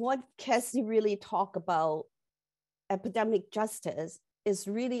what Cassie really talked about epidemic justice is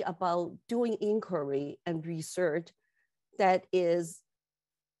really about doing inquiry and research that is,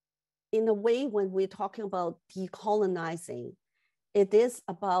 in a way, when we're talking about decolonizing, it is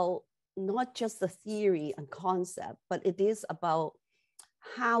about not just the theory and concept, but it is about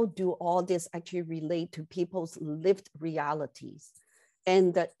how do all this actually relate to people's lived realities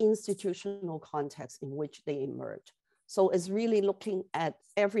and the institutional context in which they emerge. So it's really looking at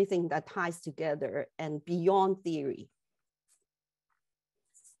everything that ties together and beyond theory.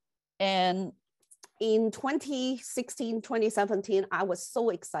 And in 2016, 2017, I was so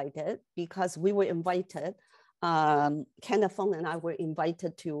excited because we were invited, Kenneth Fung and I were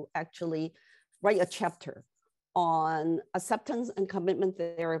invited to actually write a chapter on acceptance and commitment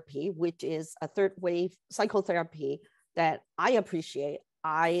therapy, which is a third wave psychotherapy that I appreciate.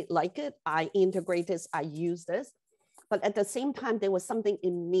 I like it, I integrate this, I use this. But at the same time, there was something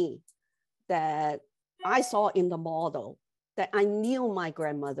in me that I saw in the model that I knew my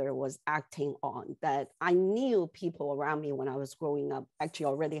grandmother was acting on, that I knew people around me when I was growing up actually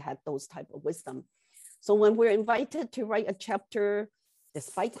already had those type of wisdom. So when we're invited to write a chapter,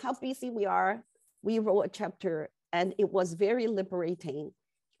 despite how busy we are, we wrote a chapter, and it was very liberating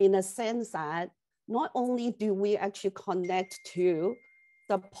in a sense that not only do we actually connect to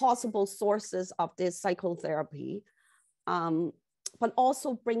the possible sources of this psychotherapy, but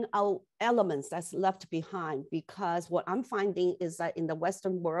also bring out elements that's left behind, because what I'm finding is that in the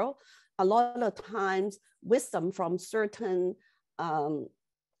Western world, a lot of times wisdom from certain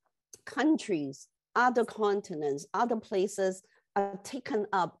countries, other continents, other places are taken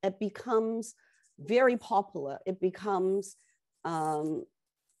up. It becomes very popular. It becomes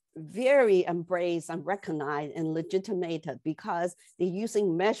very embraced and recognized and legitimated because they're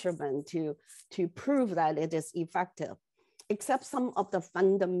using measurement to prove that it is effective. except some of the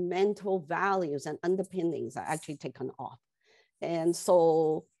fundamental values and underpinnings are actually taken off. And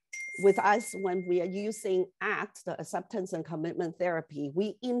so with us, when we are using ACT, the acceptance and commitment therapy,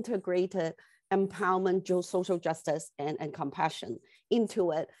 we integrated empowerment, social justice, and compassion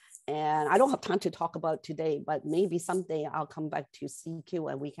into it. And I don't have time to talk about today, but maybe someday I'll come back to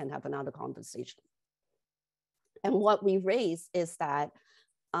CQ and we can have another conversation. And what we raise is that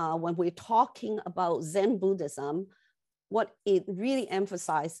when we're talking about Zen Buddhism, what it really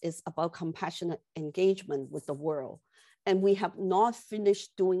emphasizes is about compassionate engagement with the world. And we have not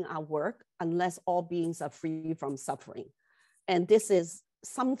finished doing our work unless all beings are free from suffering. And this is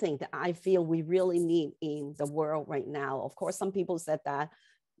something that I feel we really need in the world right now. Of course, some people said that,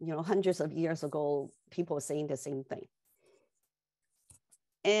 hundreds of years ago, people were saying the same thing.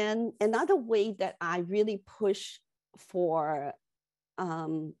 And another way that I really push for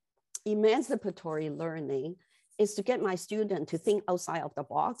emancipatory learning is to get my student to think outside of the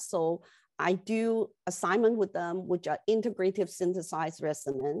box. So I do assignment with them, which are integrative synthesized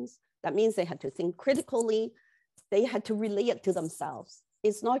resonance. That means they had to think critically. They had to relate it to themselves.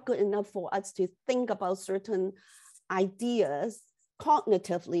 It's not good enough for us to think about certain ideas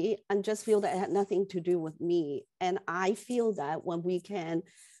cognitively and just feel that it had nothing to do with me. And I feel that when we can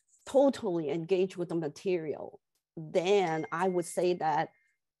totally engage with the material, then I would say that,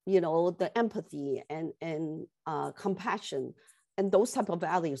 the empathy and compassion and those type of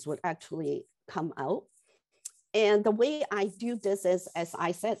values would actually come out. And the way I do this is, as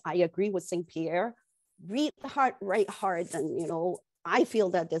I said, I agree with St. Pierre, read hard, write hard. And, I feel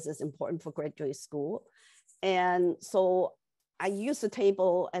that this is important for graduate school. And so I used the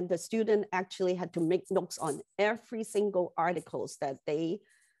table and the student actually had to make notes on every single articles that they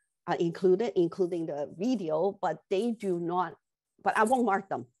included, including the video, but they do not, but I won't mark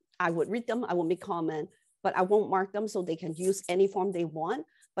them. I would read them, I will make comment, but I won't mark them so they can use any form they want,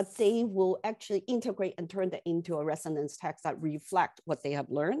 but they will actually integrate and turn that into a resonance text that reflect what they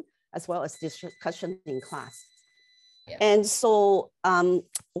have learned, as well as discussion in class. Yeah. And so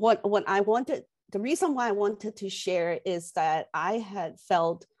what I wanted, the reason why I wanted to share is that I had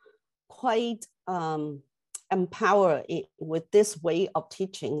felt quite empowered with this way of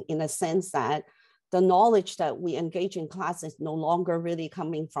teaching, in a sense that the knowledge that we engage in class is no longer really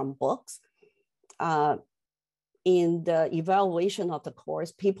coming from books. In the evaluation of the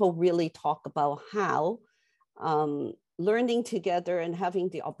course, people really talk about how learning together and having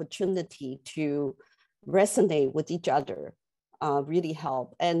the opportunity to resonate with each other really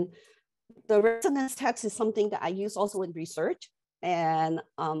help. And the resonance text is something that I use also in research. And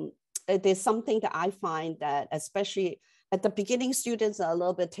it is something that I find that, especially at the beginning, students are a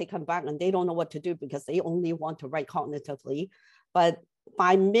little bit taken back and they don't know what to do because they only want to write cognitively. But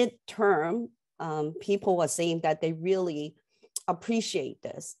by midterm, people are saying that they really appreciate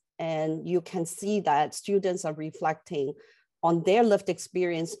this. And you can see that students are reflecting on their lived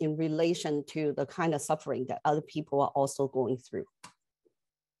experience in relation to the kind of suffering that other people are also going through.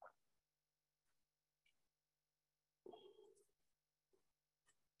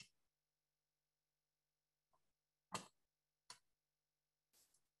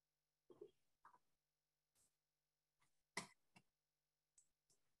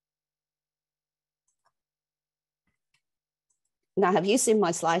 Now, have you seen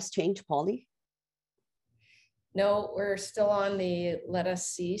my slides change, Polly? No, we're still on the let us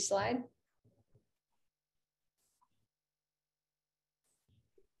see slide.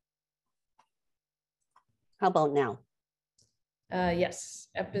 How about now? Yes,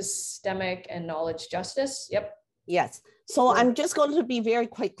 epistemic and knowledge justice. Yep. Yes. So I'm just going to be very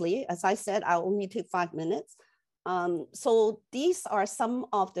quickly. As I said, I'll only take 5 minutes. So these are some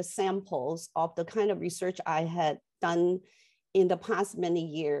of the samples of the kind of research I had done in the past many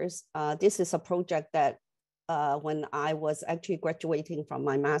years. This is a project that when I was actually graduating from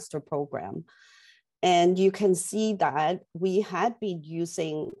my master program. And you can see that we had been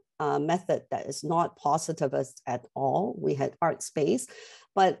using a method that is not positivist at all. We had art space,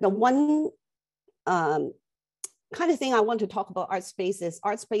 but the one kind of thing I want to talk about art space is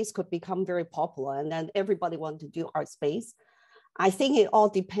art space could become very popular and then everybody want to do art space. I think it all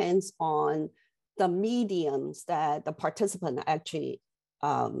depends on the mediums that the participant are actually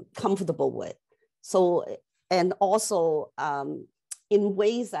comfortable with. So, and also in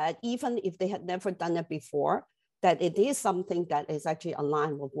ways that even if they had never done it before, that it is something that is actually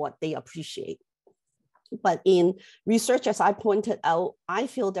aligned with what they appreciate. But in research, as I pointed out, I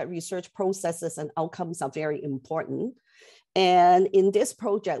feel that research processes and outcomes are very important. And in this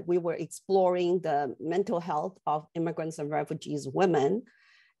project, we were exploring the mental health of immigrants and refugees women.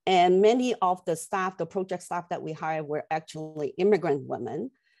 And many of the staff, the project staff that we hired were actually immigrant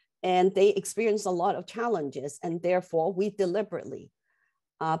women, and they experienced a lot of challenges. And therefore, we deliberately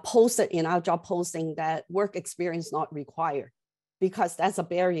posted in our job posting that work experience not required, because that's a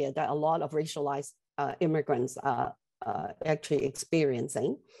barrier that a lot of racialized immigrants are actually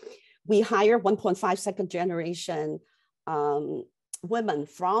experiencing. We hire 1.5 second generation women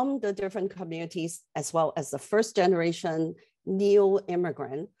from the different communities, as well as the first generation new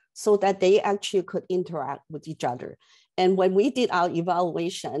immigrant, so that they actually could interact with each other. And when we did our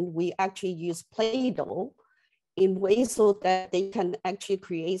evaluation, we actually used Play-Doh in ways so that they can actually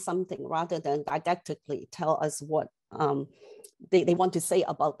create something rather than didactically tell us what they want to say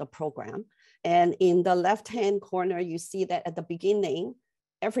about the program. And in the left-hand corner, you see that at the beginning,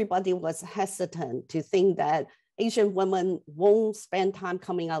 everybody was hesitant to think that Asian women won't spend time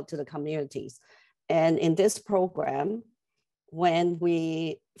coming out to the communities. And in this program, when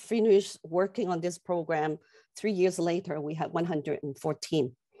we finished working on this program, 3 years later, we had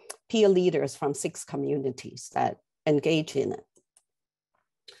 114 peer leaders from 6 communities that engage in it.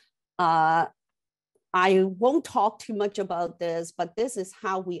 I won't talk too much about this, but this is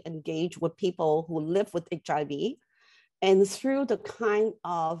how we engage with people who live with HIV. And through the kind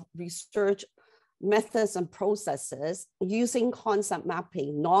of research methods and processes, using concept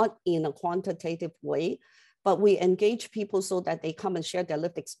mapping, not in a quantitative way, but we engage people so that they come and share their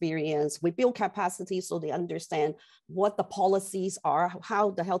lived experience. We build capacity so they understand what the policies are,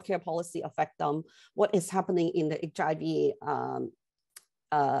 how the healthcare policy affect them, what is happening in the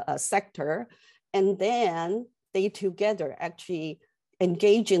HIV sector. And then they together actually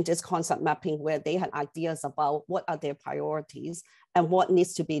engage in this concept mapping where they had ideas about what are their priorities and what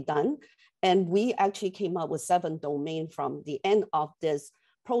needs to be done. And we actually came up with 7 domains from the end of this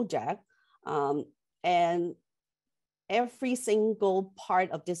project. And every single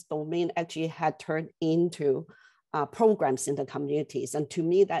part of this domain actually had turned into programs in the communities. And to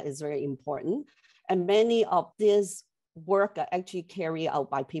me, that is very important. And many of this work are actually carried out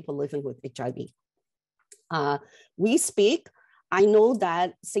by people living with HIV. We speak. I know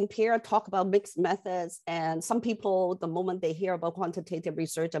that St. Pierre talk about mixed methods, and some people, the moment they hear about quantitative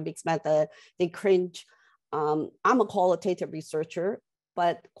research and mixed method, they cringe. I'm a qualitative researcher,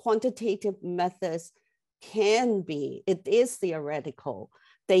 but quantitative methods it is theoretical.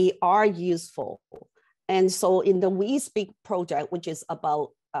 They are useful. And so in the We Speak project, which is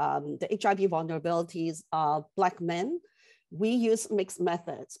about the HIV vulnerabilities of Black men, we use mixed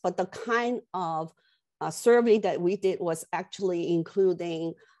methods, but the kind of survey that we did was actually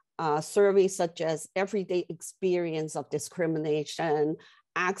including surveys such as everyday experience of discrimination,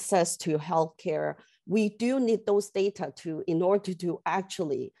 access to healthcare. We do need those data in order to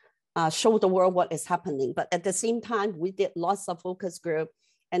actually show the world what is happening. But at the same time, we did lots of focus group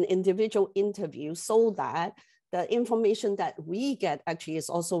and individual interviews so that the information that we get actually is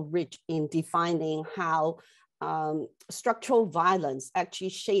also rich in defining how structural violence actually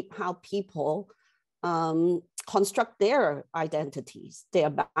shape how people construct their identities,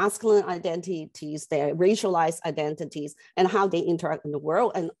 their masculine identities, their racialized identities, and how they interact in the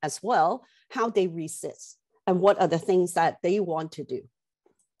world, and as well, how they resist and what are the things that they want to do.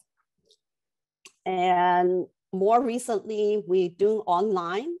 And more recently, we do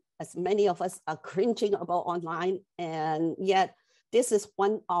online, as many of us are cringing about online, and yet this is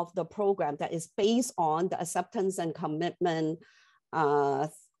one of the programs that is based on the acceptance and commitment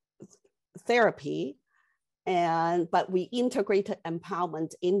therapy, but we integrated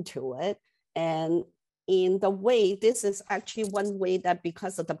empowerment into it. And in the way, this is actually one way that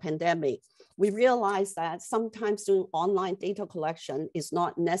because of the pandemic, we realized that sometimes doing online data collection is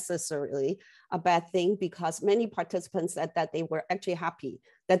not necessarily a bad thing, because many participants said that they were actually happy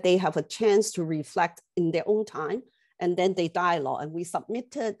that they have a chance to reflect in their own time, and then they dialogue. And we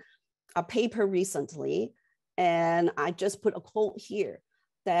submitted a paper recently, and I just put a quote here,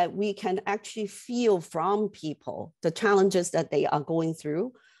 that we can actually feel from people the challenges that they are going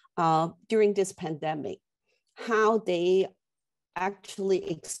through during this pandemic, how they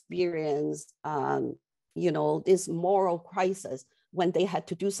actually experience, this moral crisis when they had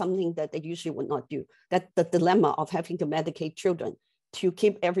to do something that they usually would not do. That the dilemma of having to medicate children to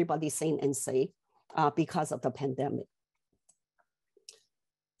keep everybody sane and safe because of the pandemic.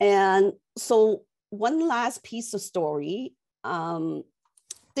 And so one last piece of story.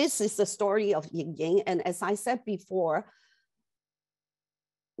 This is the story of Ying Ying. And as I said before,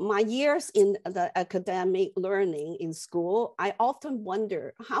 my years in the academic learning in school, I often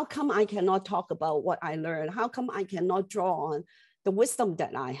wonder, how come I cannot talk about what I learned? How come I cannot draw on the wisdom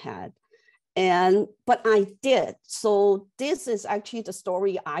that I had? But I did. So this is actually the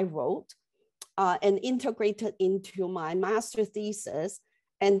story I wrote and integrated into my master thesis,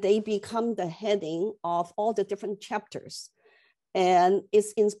 and they become the heading of all the different chapters. And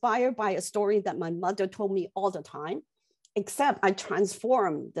it's inspired by a story that my mother told me all the time, except I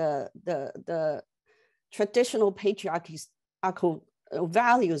transformed the traditional patriarchal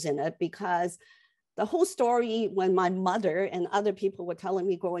values in it, because the whole story when my mother and other people were telling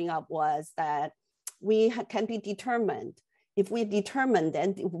me growing up was that we can be determined. If we're determined,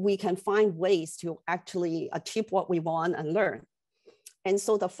 then we can find ways to actually achieve what we want and learn. And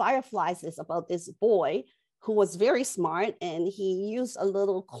so the Fireflies is about this boy who was very smart, and he used a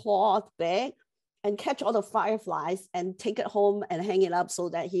little cloth bag and catch all the fireflies and take it home and hang it up so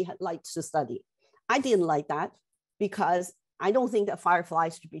that he liked to study. I didn't like that because I don't think that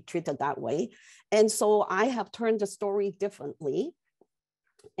fireflies should be treated that way. And so I have turned the story differently.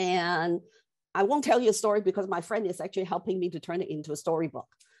 And I won't tell you a story because my friend is actually helping me to turn it into a storybook.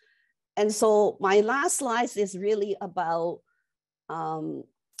 And so my last slide is really about,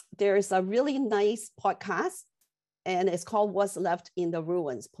 there's a really nice podcast, and it's called What's Left in the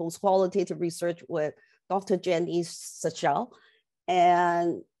Ruins, Post-Qualitative Research with Dr. Jenny Sachel.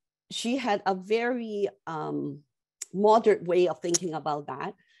 And she had a very moderate way of thinking about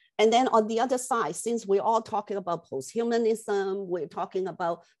that. And then on the other side, since we're all talking about post-humanism, we're talking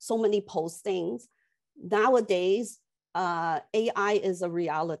about so many post things, nowadays, AI is a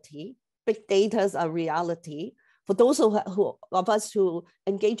reality, big data is a reality. For those of us who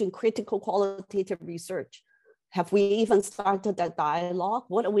engage in critical qualitative research, have we even started that dialogue?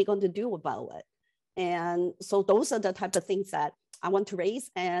 What are we going to do about it? And so those are the type of things that I want to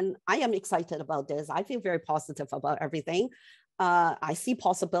raise. And I am excited about this. I feel very positive about everything. I see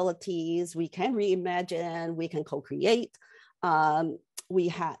possibilities. We can reimagine, we can co-create. We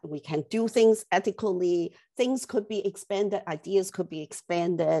can do things ethically. Things could be expanded, ideas could be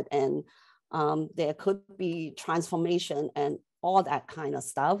expanded, and there could be transformation and all that kind of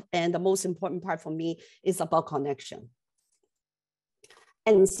stuff. And the most important part for me is about connection.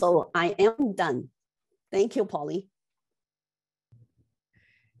 And so I am done. Thank you, Polly.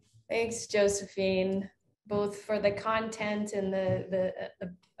 Thanks, Josephine, both for the content and the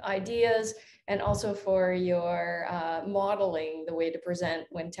ideas, and also for your modeling the way to present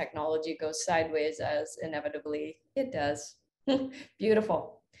when technology goes sideways, as inevitably it does.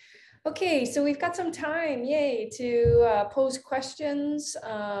 Beautiful. Okay, so we've got some time, yay, to pose questions,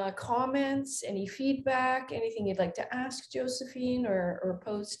 comments, any feedback, anything you'd like to ask Josephine or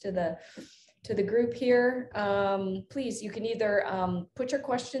pose to the group here. Please, you can either put your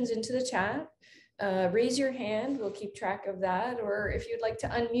questions into the chat, raise your hand, we'll keep track of that, or if you'd like to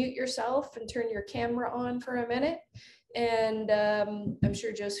unmute yourself and turn your camera on for a minute, and I'm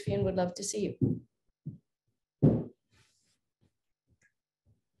sure Josephine would love to see you.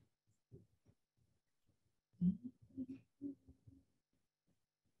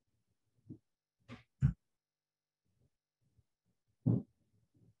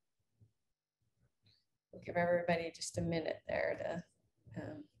 We'll give everybody just a minute there to,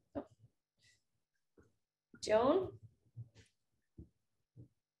 oh. Joan?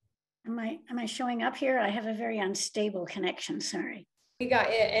 Am I showing up here? I have a very unstable connection, sorry. We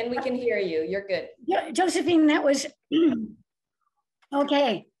got it, and we can hear you. You're good. Yeah, Josephine, that was,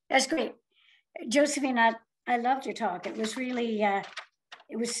 okay, that's great. Josephine, I loved your talk. It was really,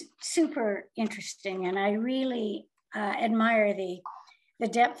 it was super interesting, and I really admire the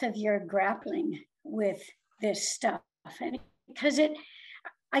depth of your grappling with this stuff, and because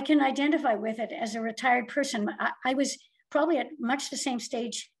I can identify with it as a retired person. I was probably at much the same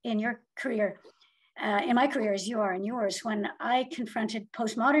stage in your career, in my career as you are in yours, when I confronted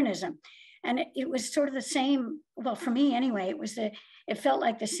postmodernism. And it was sort of the same, well, for me anyway, it felt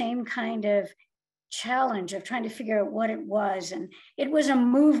like the same kind of challenge of trying to figure out what it was. And it was a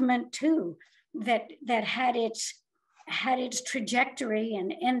movement too, that had its trajectory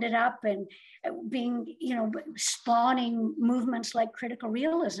and ended up and being, spawning movements like critical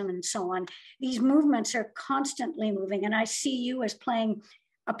realism and so on. These movements are constantly moving, and I see you as playing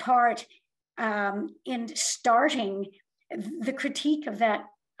a part in starting the critique of that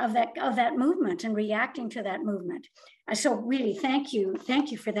movement and reacting to that movement. So really, thank you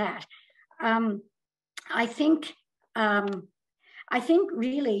for that. I think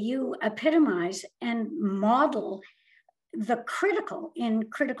really you epitomize and model the critical in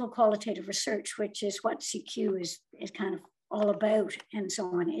critical qualitative research, which is what CQ is kind of all about and so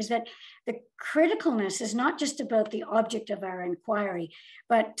on, is that the criticalness is not just about the object of our inquiry,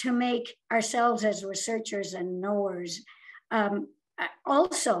 but to make ourselves as researchers and knowers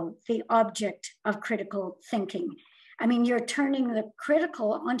also the object of critical thinking. I mean, you're turning the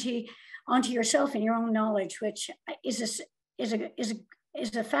critical onto yourself and your own knowledge, which is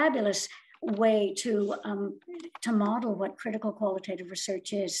a fabulous way to model what critical qualitative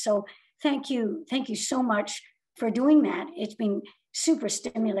research is. So thank you so much for doing that. It's been super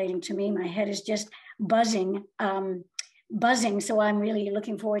stimulating to me. My head is just buzzing. So I'm really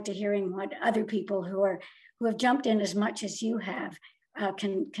looking forward to hearing what other people who have jumped in as much as you have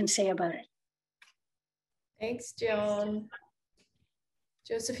can say about it. Thanks, Joan.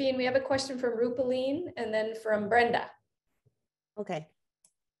 Josephine, we have a question from Rupaline and then from Brenda. Okay.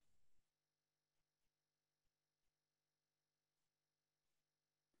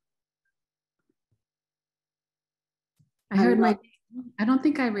 I don't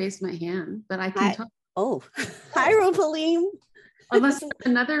think I raised my hand, but I can talk. Oh, hi, Rupaline. Unless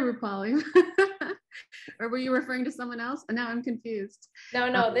another Rupaline. Or were you referring to someone else? Now I'm confused.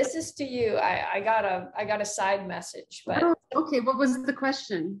 No, this is to you. I got a side message, but okay. What was the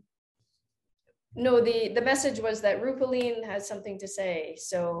question? No, the message was that Rupaline has something to say.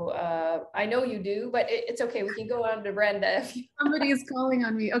 So I know you do, but it's okay. We can go on to Brenda if you... Somebody is calling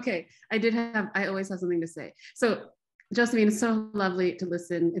on me. Okay, I always have something to say. So Josephine, it's so lovely to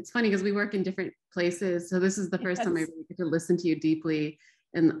listen. It's funny because we work in different places. So this is the first time I really get to listen to you deeply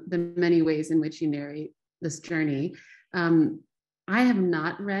and the many ways in which you narrate this journey. I have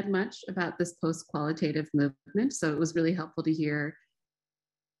not read much about this post-qualitative movement, so it was really helpful to hear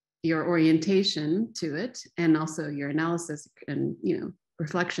your orientation to it and also your analysis and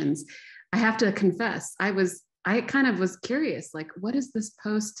reflections. I have to confess, I kind of was curious, like, what is this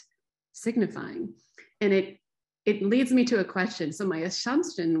post signifying? And it leads me to a question. So my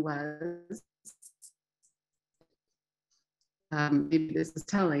assumption was, maybe this is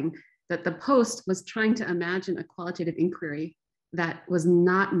telling, that the post was trying to imagine a qualitative inquiry that was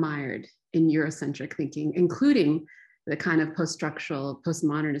not mired in Eurocentric thinking, including the kind of post-structural,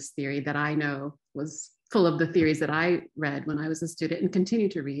 postmodernist theory that I know was full of the theories that I read when I was a student and continue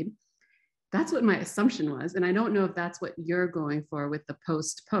to read. That's what my assumption was. And I don't know if that's what you're going for with the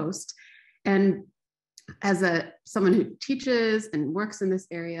post. And as someone who teaches and works in this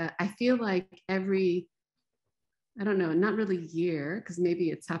area, I feel like every, I don't know, not really year, because maybe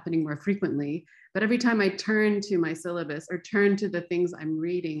it's happening more frequently, but every time I turn to my syllabus or turn to the things I'm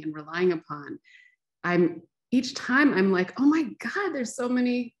reading and relying upon, each time I'm like, oh my God, there's so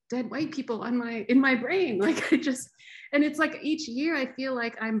many dead white people in my brain. Like and it's like each year I feel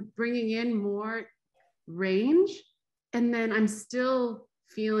like I'm bringing in more range, and then I'm still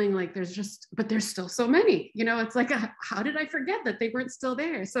feeling like but there's still so many, it's like, how did I forget that they weren't still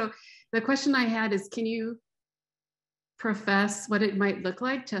there? So the question I had is, can you profess what it might look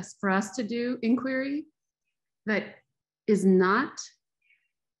like just for us to do inquiry that is not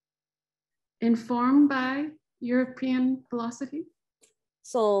informed by European philosophy?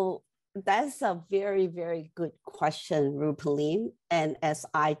 So that's a very, very good question, Rupaline. And as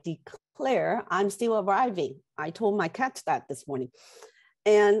I declare, I'm still arriving. I told my cat that this morning.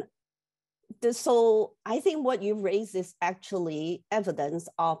 And so I think what you raised is actually evidence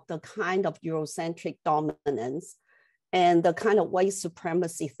of the kind of Eurocentric dominance and the kind of white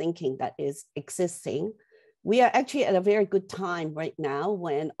supremacy thinking that is existing. We are actually at a very good time right now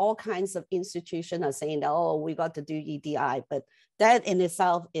when all kinds of institutions are saying, oh, we got to do EDI, but that in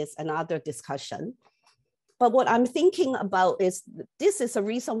itself is another discussion. But what I'm thinking about is this is a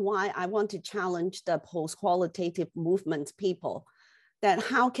reason why I want to challenge the post-qualitative movement people, that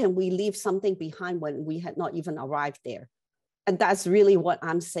how can we leave something behind when we had not even arrived there? And that's really what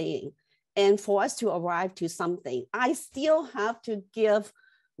I'm saying. And for us to arrive to something, I still have to give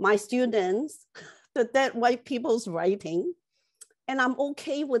my students the dead white people's writing. And I'm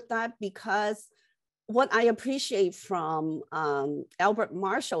okay with that, because what I appreciate from Albert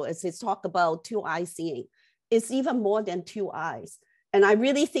Marshall is his talk about two eyes seeing. It's even more than two eyes. And I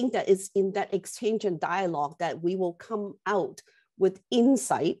really think that it's in that exchange and dialogue that we will come out with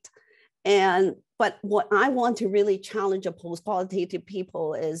insight. But what I want to really challenge a post-qualitative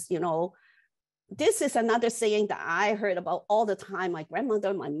people is, this is another saying that I heard about all the time. My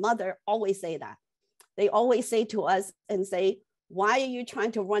grandmother, my mother always say that. They always say to us and say, why are you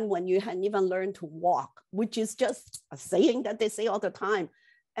trying to run when you hadn't even learned to walk? Which is just a saying that they say all the time.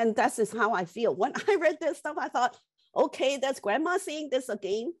 And that is how I feel. When I read this stuff, I thought, okay, that's grandma saying this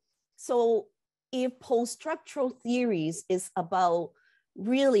again. So if post-structural theories is about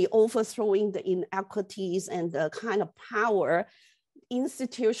really overthrowing the inequities and the kind of power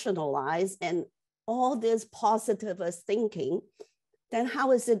institutionalized and all this positivist thinking, then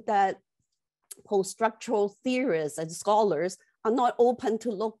how is it that post-structural theorists and scholars are not open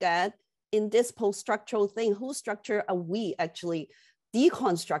to look at in this post-structural thing, whose structure are we actually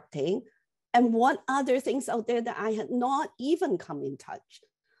deconstructing, and what other things out there that I had not even come in touch.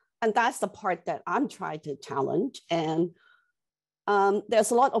 And that's the part that I'm trying to challenge. And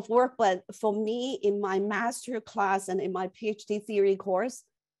there's a lot of work, but for me, in my master class and in my PhD theory course,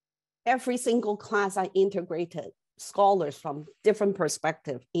 every single class I integrated scholars from different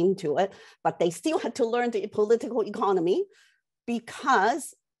perspectives into it, but they still had to learn the political economy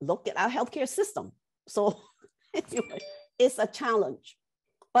because look at our healthcare system. So anyway, it's a challenge,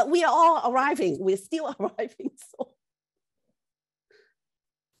 but we are all arriving. We're still arriving. So.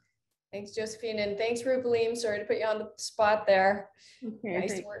 Thanks, Josephine, and thanks, Rupalim. Sorry to put you on the spot there. Okay,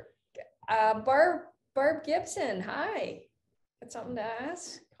 Nice work. Barb Gibson, hi. Got something to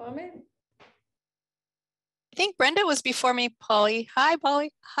ask? Comment? I think Brenda was before me, Polly. Hi,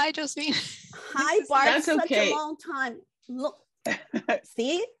 Polly. Hi, Josephine. Hi, Barb. That's such okay. a long time. Look,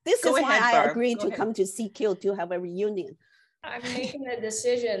 see, this Go is why ahead, I Barb. agreed Go to ahead. come to CQ to have a reunion. I'm making a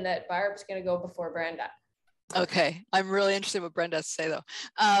decision that Barb's going to go before Brenda. Okay, I'm really interested in what Brenda has to say, though.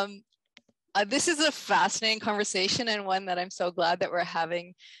 This is a fascinating conversation and one that I'm so glad that we're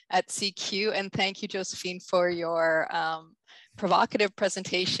having at CQ. And thank you, Josephine, for your provocative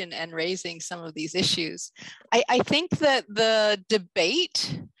presentation and raising some of these issues. I think that the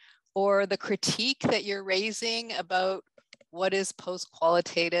debate or the critique that you're raising about what is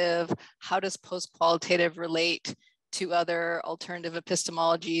post-qualitative, how does post-qualitative relate to other alternative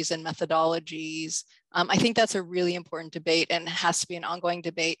epistemologies and methodologies, I think that's a really important debate and has to be an ongoing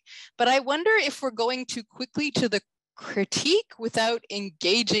debate. But I wonder if we're going too quickly to the critique without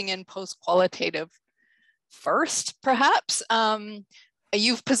engaging in post-qualitative first, perhaps.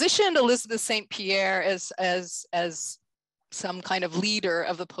 You've positioned Elizabeth St. Pierre as some kind of leader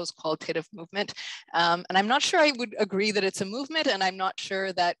of the post-qualitative movement. And I'm not sure I would agree that it's a movement, and I'm not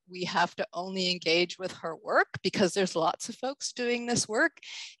sure that we have to only engage with her work, because there's lots of folks doing this work,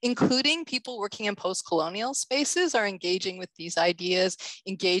 including people working in post-colonial spaces are engaging with these ideas,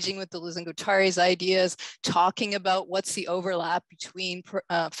 engaging with Deleuze and Guattari's ideas, talking about what's the overlap between,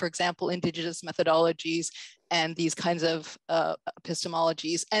 for example, indigenous methodologies and these kinds of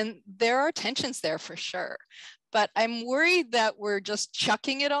epistemologies. And there are tensions there for sure. But I'm worried that we're just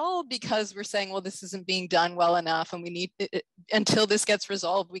chucking it all because we're saying, well, this isn't being done well enough and we need it, until this gets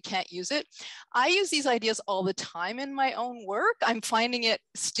resolved, we can't use it. I use these ideas all the time in my own work. I'm finding it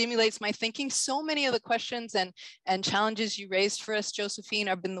stimulates my thinking. So many of the questions and challenges you raised for us, Josephine,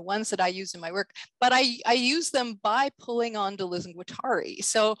 have been the ones that I use in my work, but I use them by pulling on Deleuze and Guattari.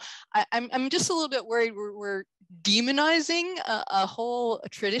 So I'm just a little bit worried we're demonizing a whole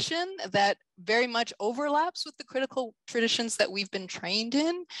tradition that very much overlaps with the critical traditions that we've been trained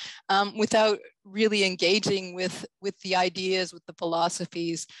in, without really engaging with the ideas, with the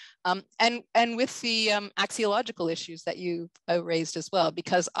philosophies, and with the axiological issues that you raised as well,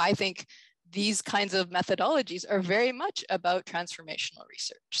 because I think these kinds of methodologies are very much about transformational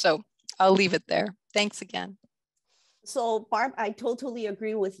research. So I'll leave it there. Thanks again. So Barb, I totally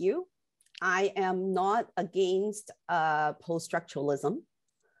agree with you. I am not against post-structuralism.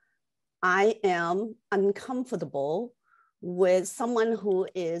 I am uncomfortable with someone who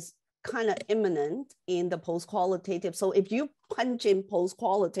is kind of imminent in the post-qualitative. So if you punch in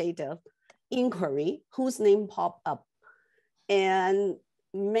post-qualitative inquiry, whose name pop up? And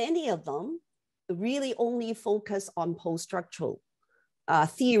many of them really only focus on post-structural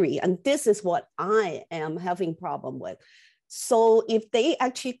theory. And this is what I am having problem with. So if they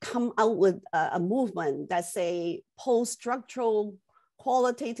actually come out with a movement that say post-structural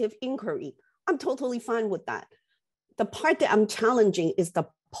qualitative inquiry, I'm totally fine with that. The part that I'm challenging is the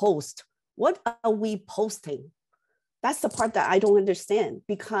post. What are we posting? That's the part that I don't understand,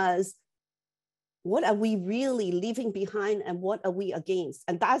 because what are we really leaving behind and what are we against?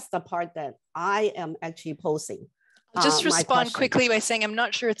 And that's the part that I am actually posing. I'll just respond quickly by saying I'm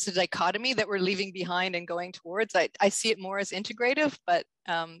not sure it's a dichotomy that we're leaving behind and going towards. I see it more as integrative, but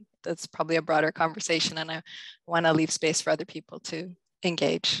that's probably a broader conversation, and I want to leave space for other people to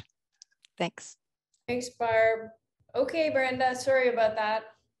engage. Thanks. Thanks, Barb. Okay, Brenda, sorry about that.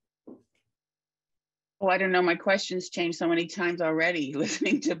 Oh, I don't know. My questions changed so many times already,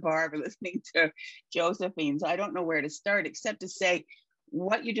 listening to Barb, listening to Josephine. So I don't know where to start, except to say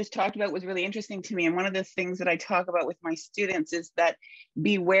what you just talked about was really interesting to me. And one of the things that I talk about with my students is that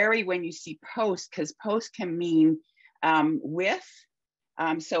be wary when you see post, because post can mean with,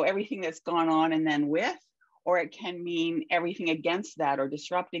 so everything that's gone on and then with, or it can mean everything against that or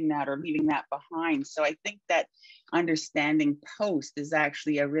disrupting that or leaving that behind. So I think that understanding post is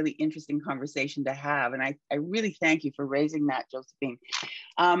actually a really interesting conversation to have. And I really thank you for raising that, Josephine.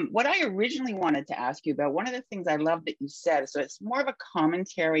 What I originally wanted to ask you about, one of the things I love that you said, so it's more of a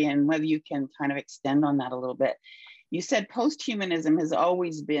commentary and whether you can kind of extend on that a little bit. You said post-humanism has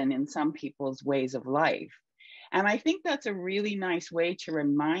always been in some people's ways of life. And I think that's a really nice way to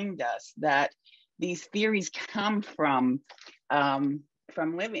remind us that these theories come from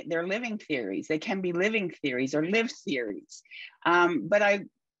living, they're living theories. They can be living theories or lived theories. But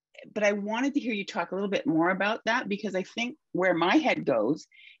I wanted to hear you talk a little bit more about that, because I think where my head goes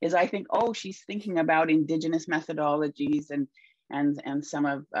is I think, oh, she's thinking about indigenous methodologies and some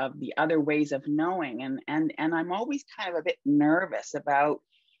of the other ways of knowing. And I'm always kind of a bit nervous about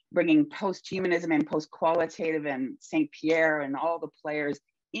bringing post-humanism and post-qualitative and St. Pierre and all the players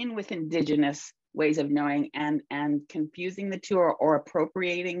in with indigenous ways of knowing and confusing the two or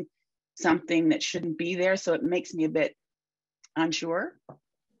appropriating something that shouldn't be there. So it makes me a bit unsure.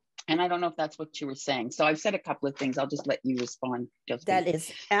 And I don't know if that's what you were saying. So I've said a couple of things. I'll just let you respond, Josephine. That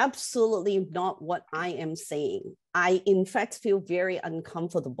is absolutely not what I am saying. I, in fact, feel very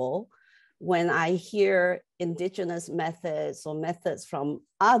uncomfortable when I hear indigenous methods or methods from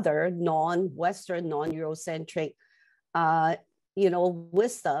other non-Western, non-Eurocentric,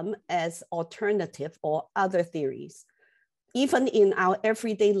 wisdom as alternative or other theories. Even in our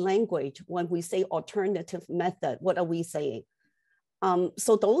everyday language, when we say alternative method, what are we saying?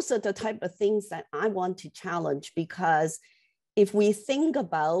 So those are the type of things that I want to challenge, because if we think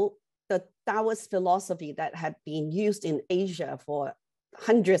about the Taoist philosophy that had been used in Asia for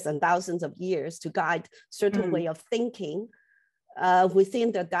hundreds and thousands of years to guide certain way of thinking,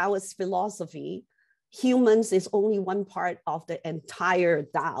 within the Taoist philosophy, humans is only one part of the entire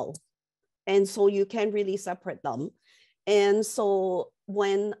Tao. And so you can't really separate them. And so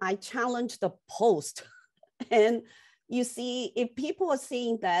when I challenge the post, and you see, if people are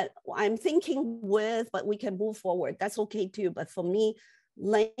saying that I'm thinking with, but we can move forward, that's okay too. But for me,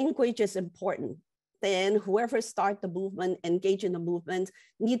 language is important. Then whoever start the movement, engage in the movement,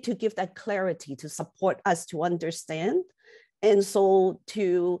 need to give that clarity to support us to understand. And so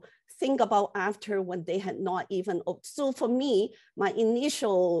to think about after when they had not even, so for me, my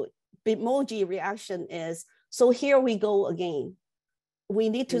initial Bitmoji reaction is, so here we go again. We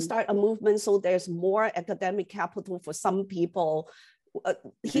need to start a movement so there's more academic capital for some people.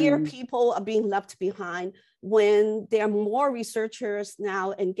 Here, people are being left behind when there are more researchers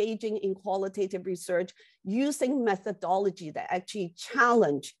now engaging in qualitative research, using methodology that actually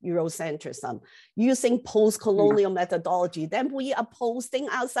challenge Eurocentrism, using post-colonial methodology. Then we are posting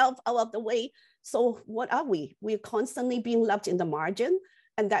ourselves out of the way. So what are we? We're constantly being left in the margin.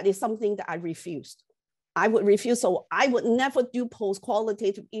 And that is something that I refused. I would refuse. So I would never do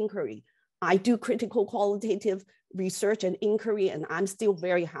post-qualitative inquiry. I do critical qualitative research and inquiry, and I'm still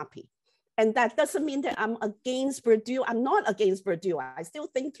very happy. And that doesn't mean that I'm against Bourdieu. I'm not against Bourdieu. I still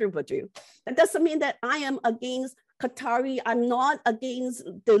think through Bourdieu. That doesn't mean that I am against Qatari. I'm not against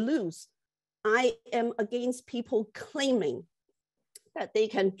Deleuze. I am against people claiming that they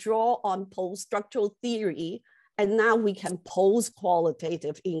can draw on post-structural theory, and now we can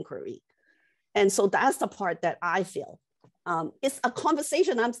post-qualitative inquiry. And so that's the part that I feel. It's a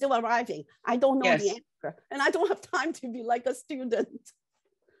conversation. I'm still arriving. I don't know the answer. And I don't have time to be like a student.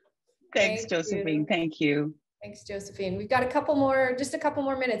 Thanks, Josephine. Thank you. Thanks, Josephine. We've got just a couple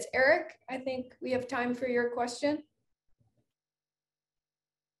more minutes. Eric, I think we have time for your question.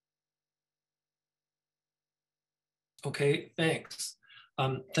 Okay, thanks.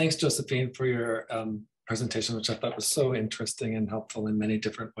 Thanks, Josephine, for your presentation, which I thought was so interesting and helpful in many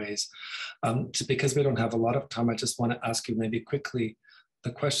different ways. Because we don't have a lot of time, I just want to ask you maybe quickly,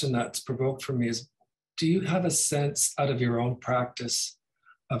 the question that's provoked for me is, do you have a sense out of your own practice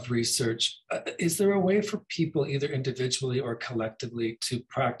of research, is there a way for people either individually or collectively to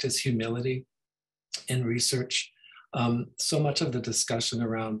practice humility in research? So much of the discussion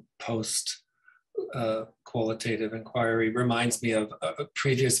around post-qualitative inquiry reminds me of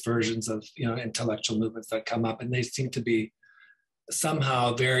previous versions of intellectual movements that come up, and they seem to be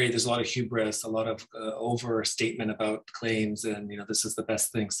somehow there's a lot of hubris, a lot of overstatement about claims, and this is the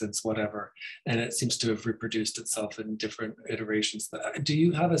best thing since whatever, and it seems to have reproduced itself in different iterations. Do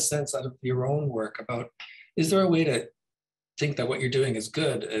you have a sense out of your own work about, is there a way to think that what you're doing is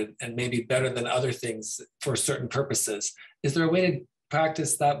good and maybe better than other things for certain purposes? Is there a way to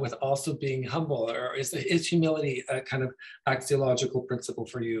practice that with also being humble, or is humility a kind of axiological principle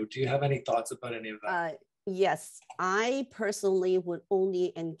for you? Do you have any thoughts about any of that? Yes, I personally would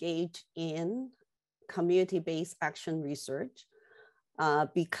only engage in community-based action research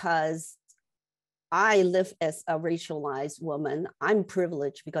because I live as a racialized woman. I'm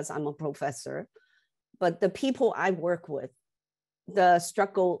privileged because I'm a professor, but the people I work with, the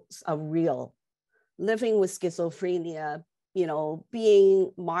struggles are real. Living with schizophrenia, you know,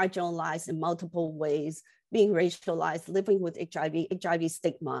 being marginalized in multiple ways, being racialized, living with HIV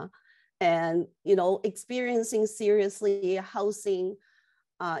stigma, and, you know, experiencing seriously housing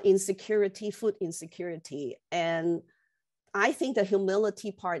insecurity, food insecurity. And I think the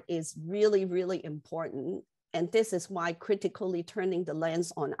humility part is really, really important. And this is why critically turning the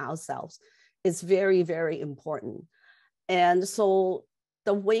lens on ourselves is very, very important. And so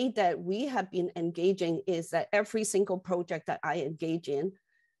the way that we have been engaging is that every single project that I engage in,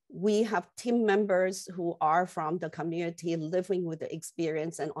 we have team members who are from the community living with the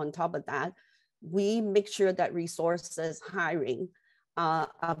experience. And on top of that, we make sure that resources, hiring,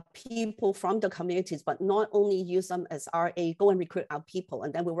 people from the communities, but not only use them as RA, go and recruit our people,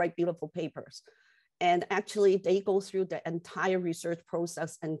 and then we write beautiful papers. And actually they go through the entire research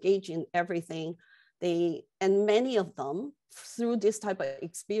process, engage in everything. And many of them, through this type of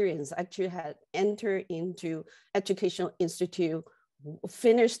experience, actually had entered into educational institute,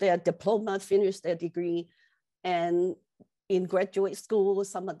 finished their diploma, finished their degree, and in graduate school,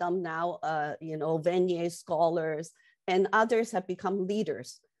 some of them now, you know, Vanier scholars, and others have become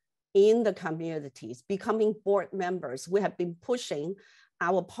leaders in the communities, becoming board members. We have been pushing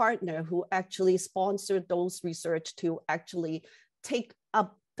our partner who actually sponsored those research to actually take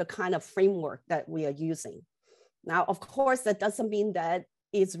up the kind of framework that we are using. Now, of course, that doesn't mean that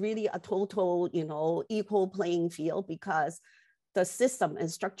it's really a total, you know, equal playing field, because the system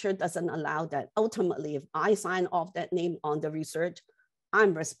and structure doesn't allow that. Ultimately, if I sign off that name on the research,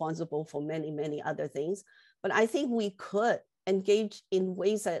 I'm responsible for many, many other things. But I think we could engage in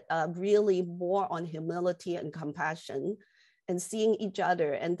ways that are really more on humility and compassion and seeing each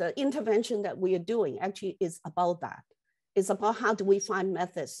other. And the intervention that we are doing actually is about that. It's about how do we find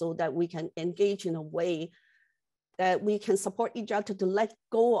methods so that we can engage in a way that we can support each other to let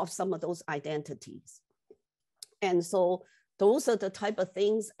go of some of those identities. And so those are the type of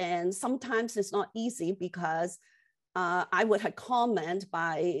things. And sometimes it's not easy because I would have comment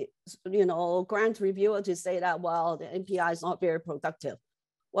by, you know, grant reviewer to say that, well, the NPI is not very productive.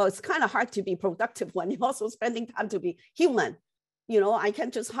 Well, it's kind of hard to be productive when you're also spending time to be human. You know, I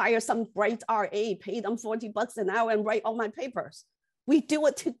can't just hire some bright RA, pay them $40 an hour and write all my papers. We do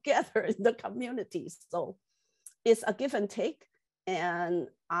it together in the community. So it's a give and take. And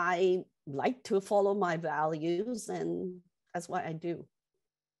I like to follow my values, and that's what I do.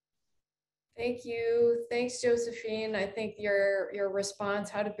 Thank you. Thanks, Josephine. I think your response,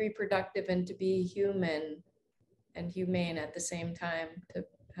 how to be productive and to be human and humane at the same time, to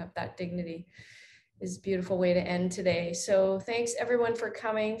have that dignity, is a beautiful way to end today. So thanks everyone for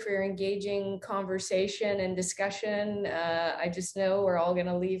coming, for your engaging conversation and discussion. I just know we're all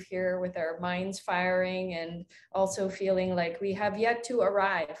gonna leave here with our minds firing and also feeling like we have yet to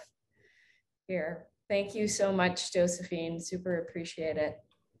arrive here. Thank you so much, Josephine. Super appreciate it.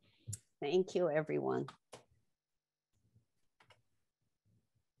 Thank you, everyone.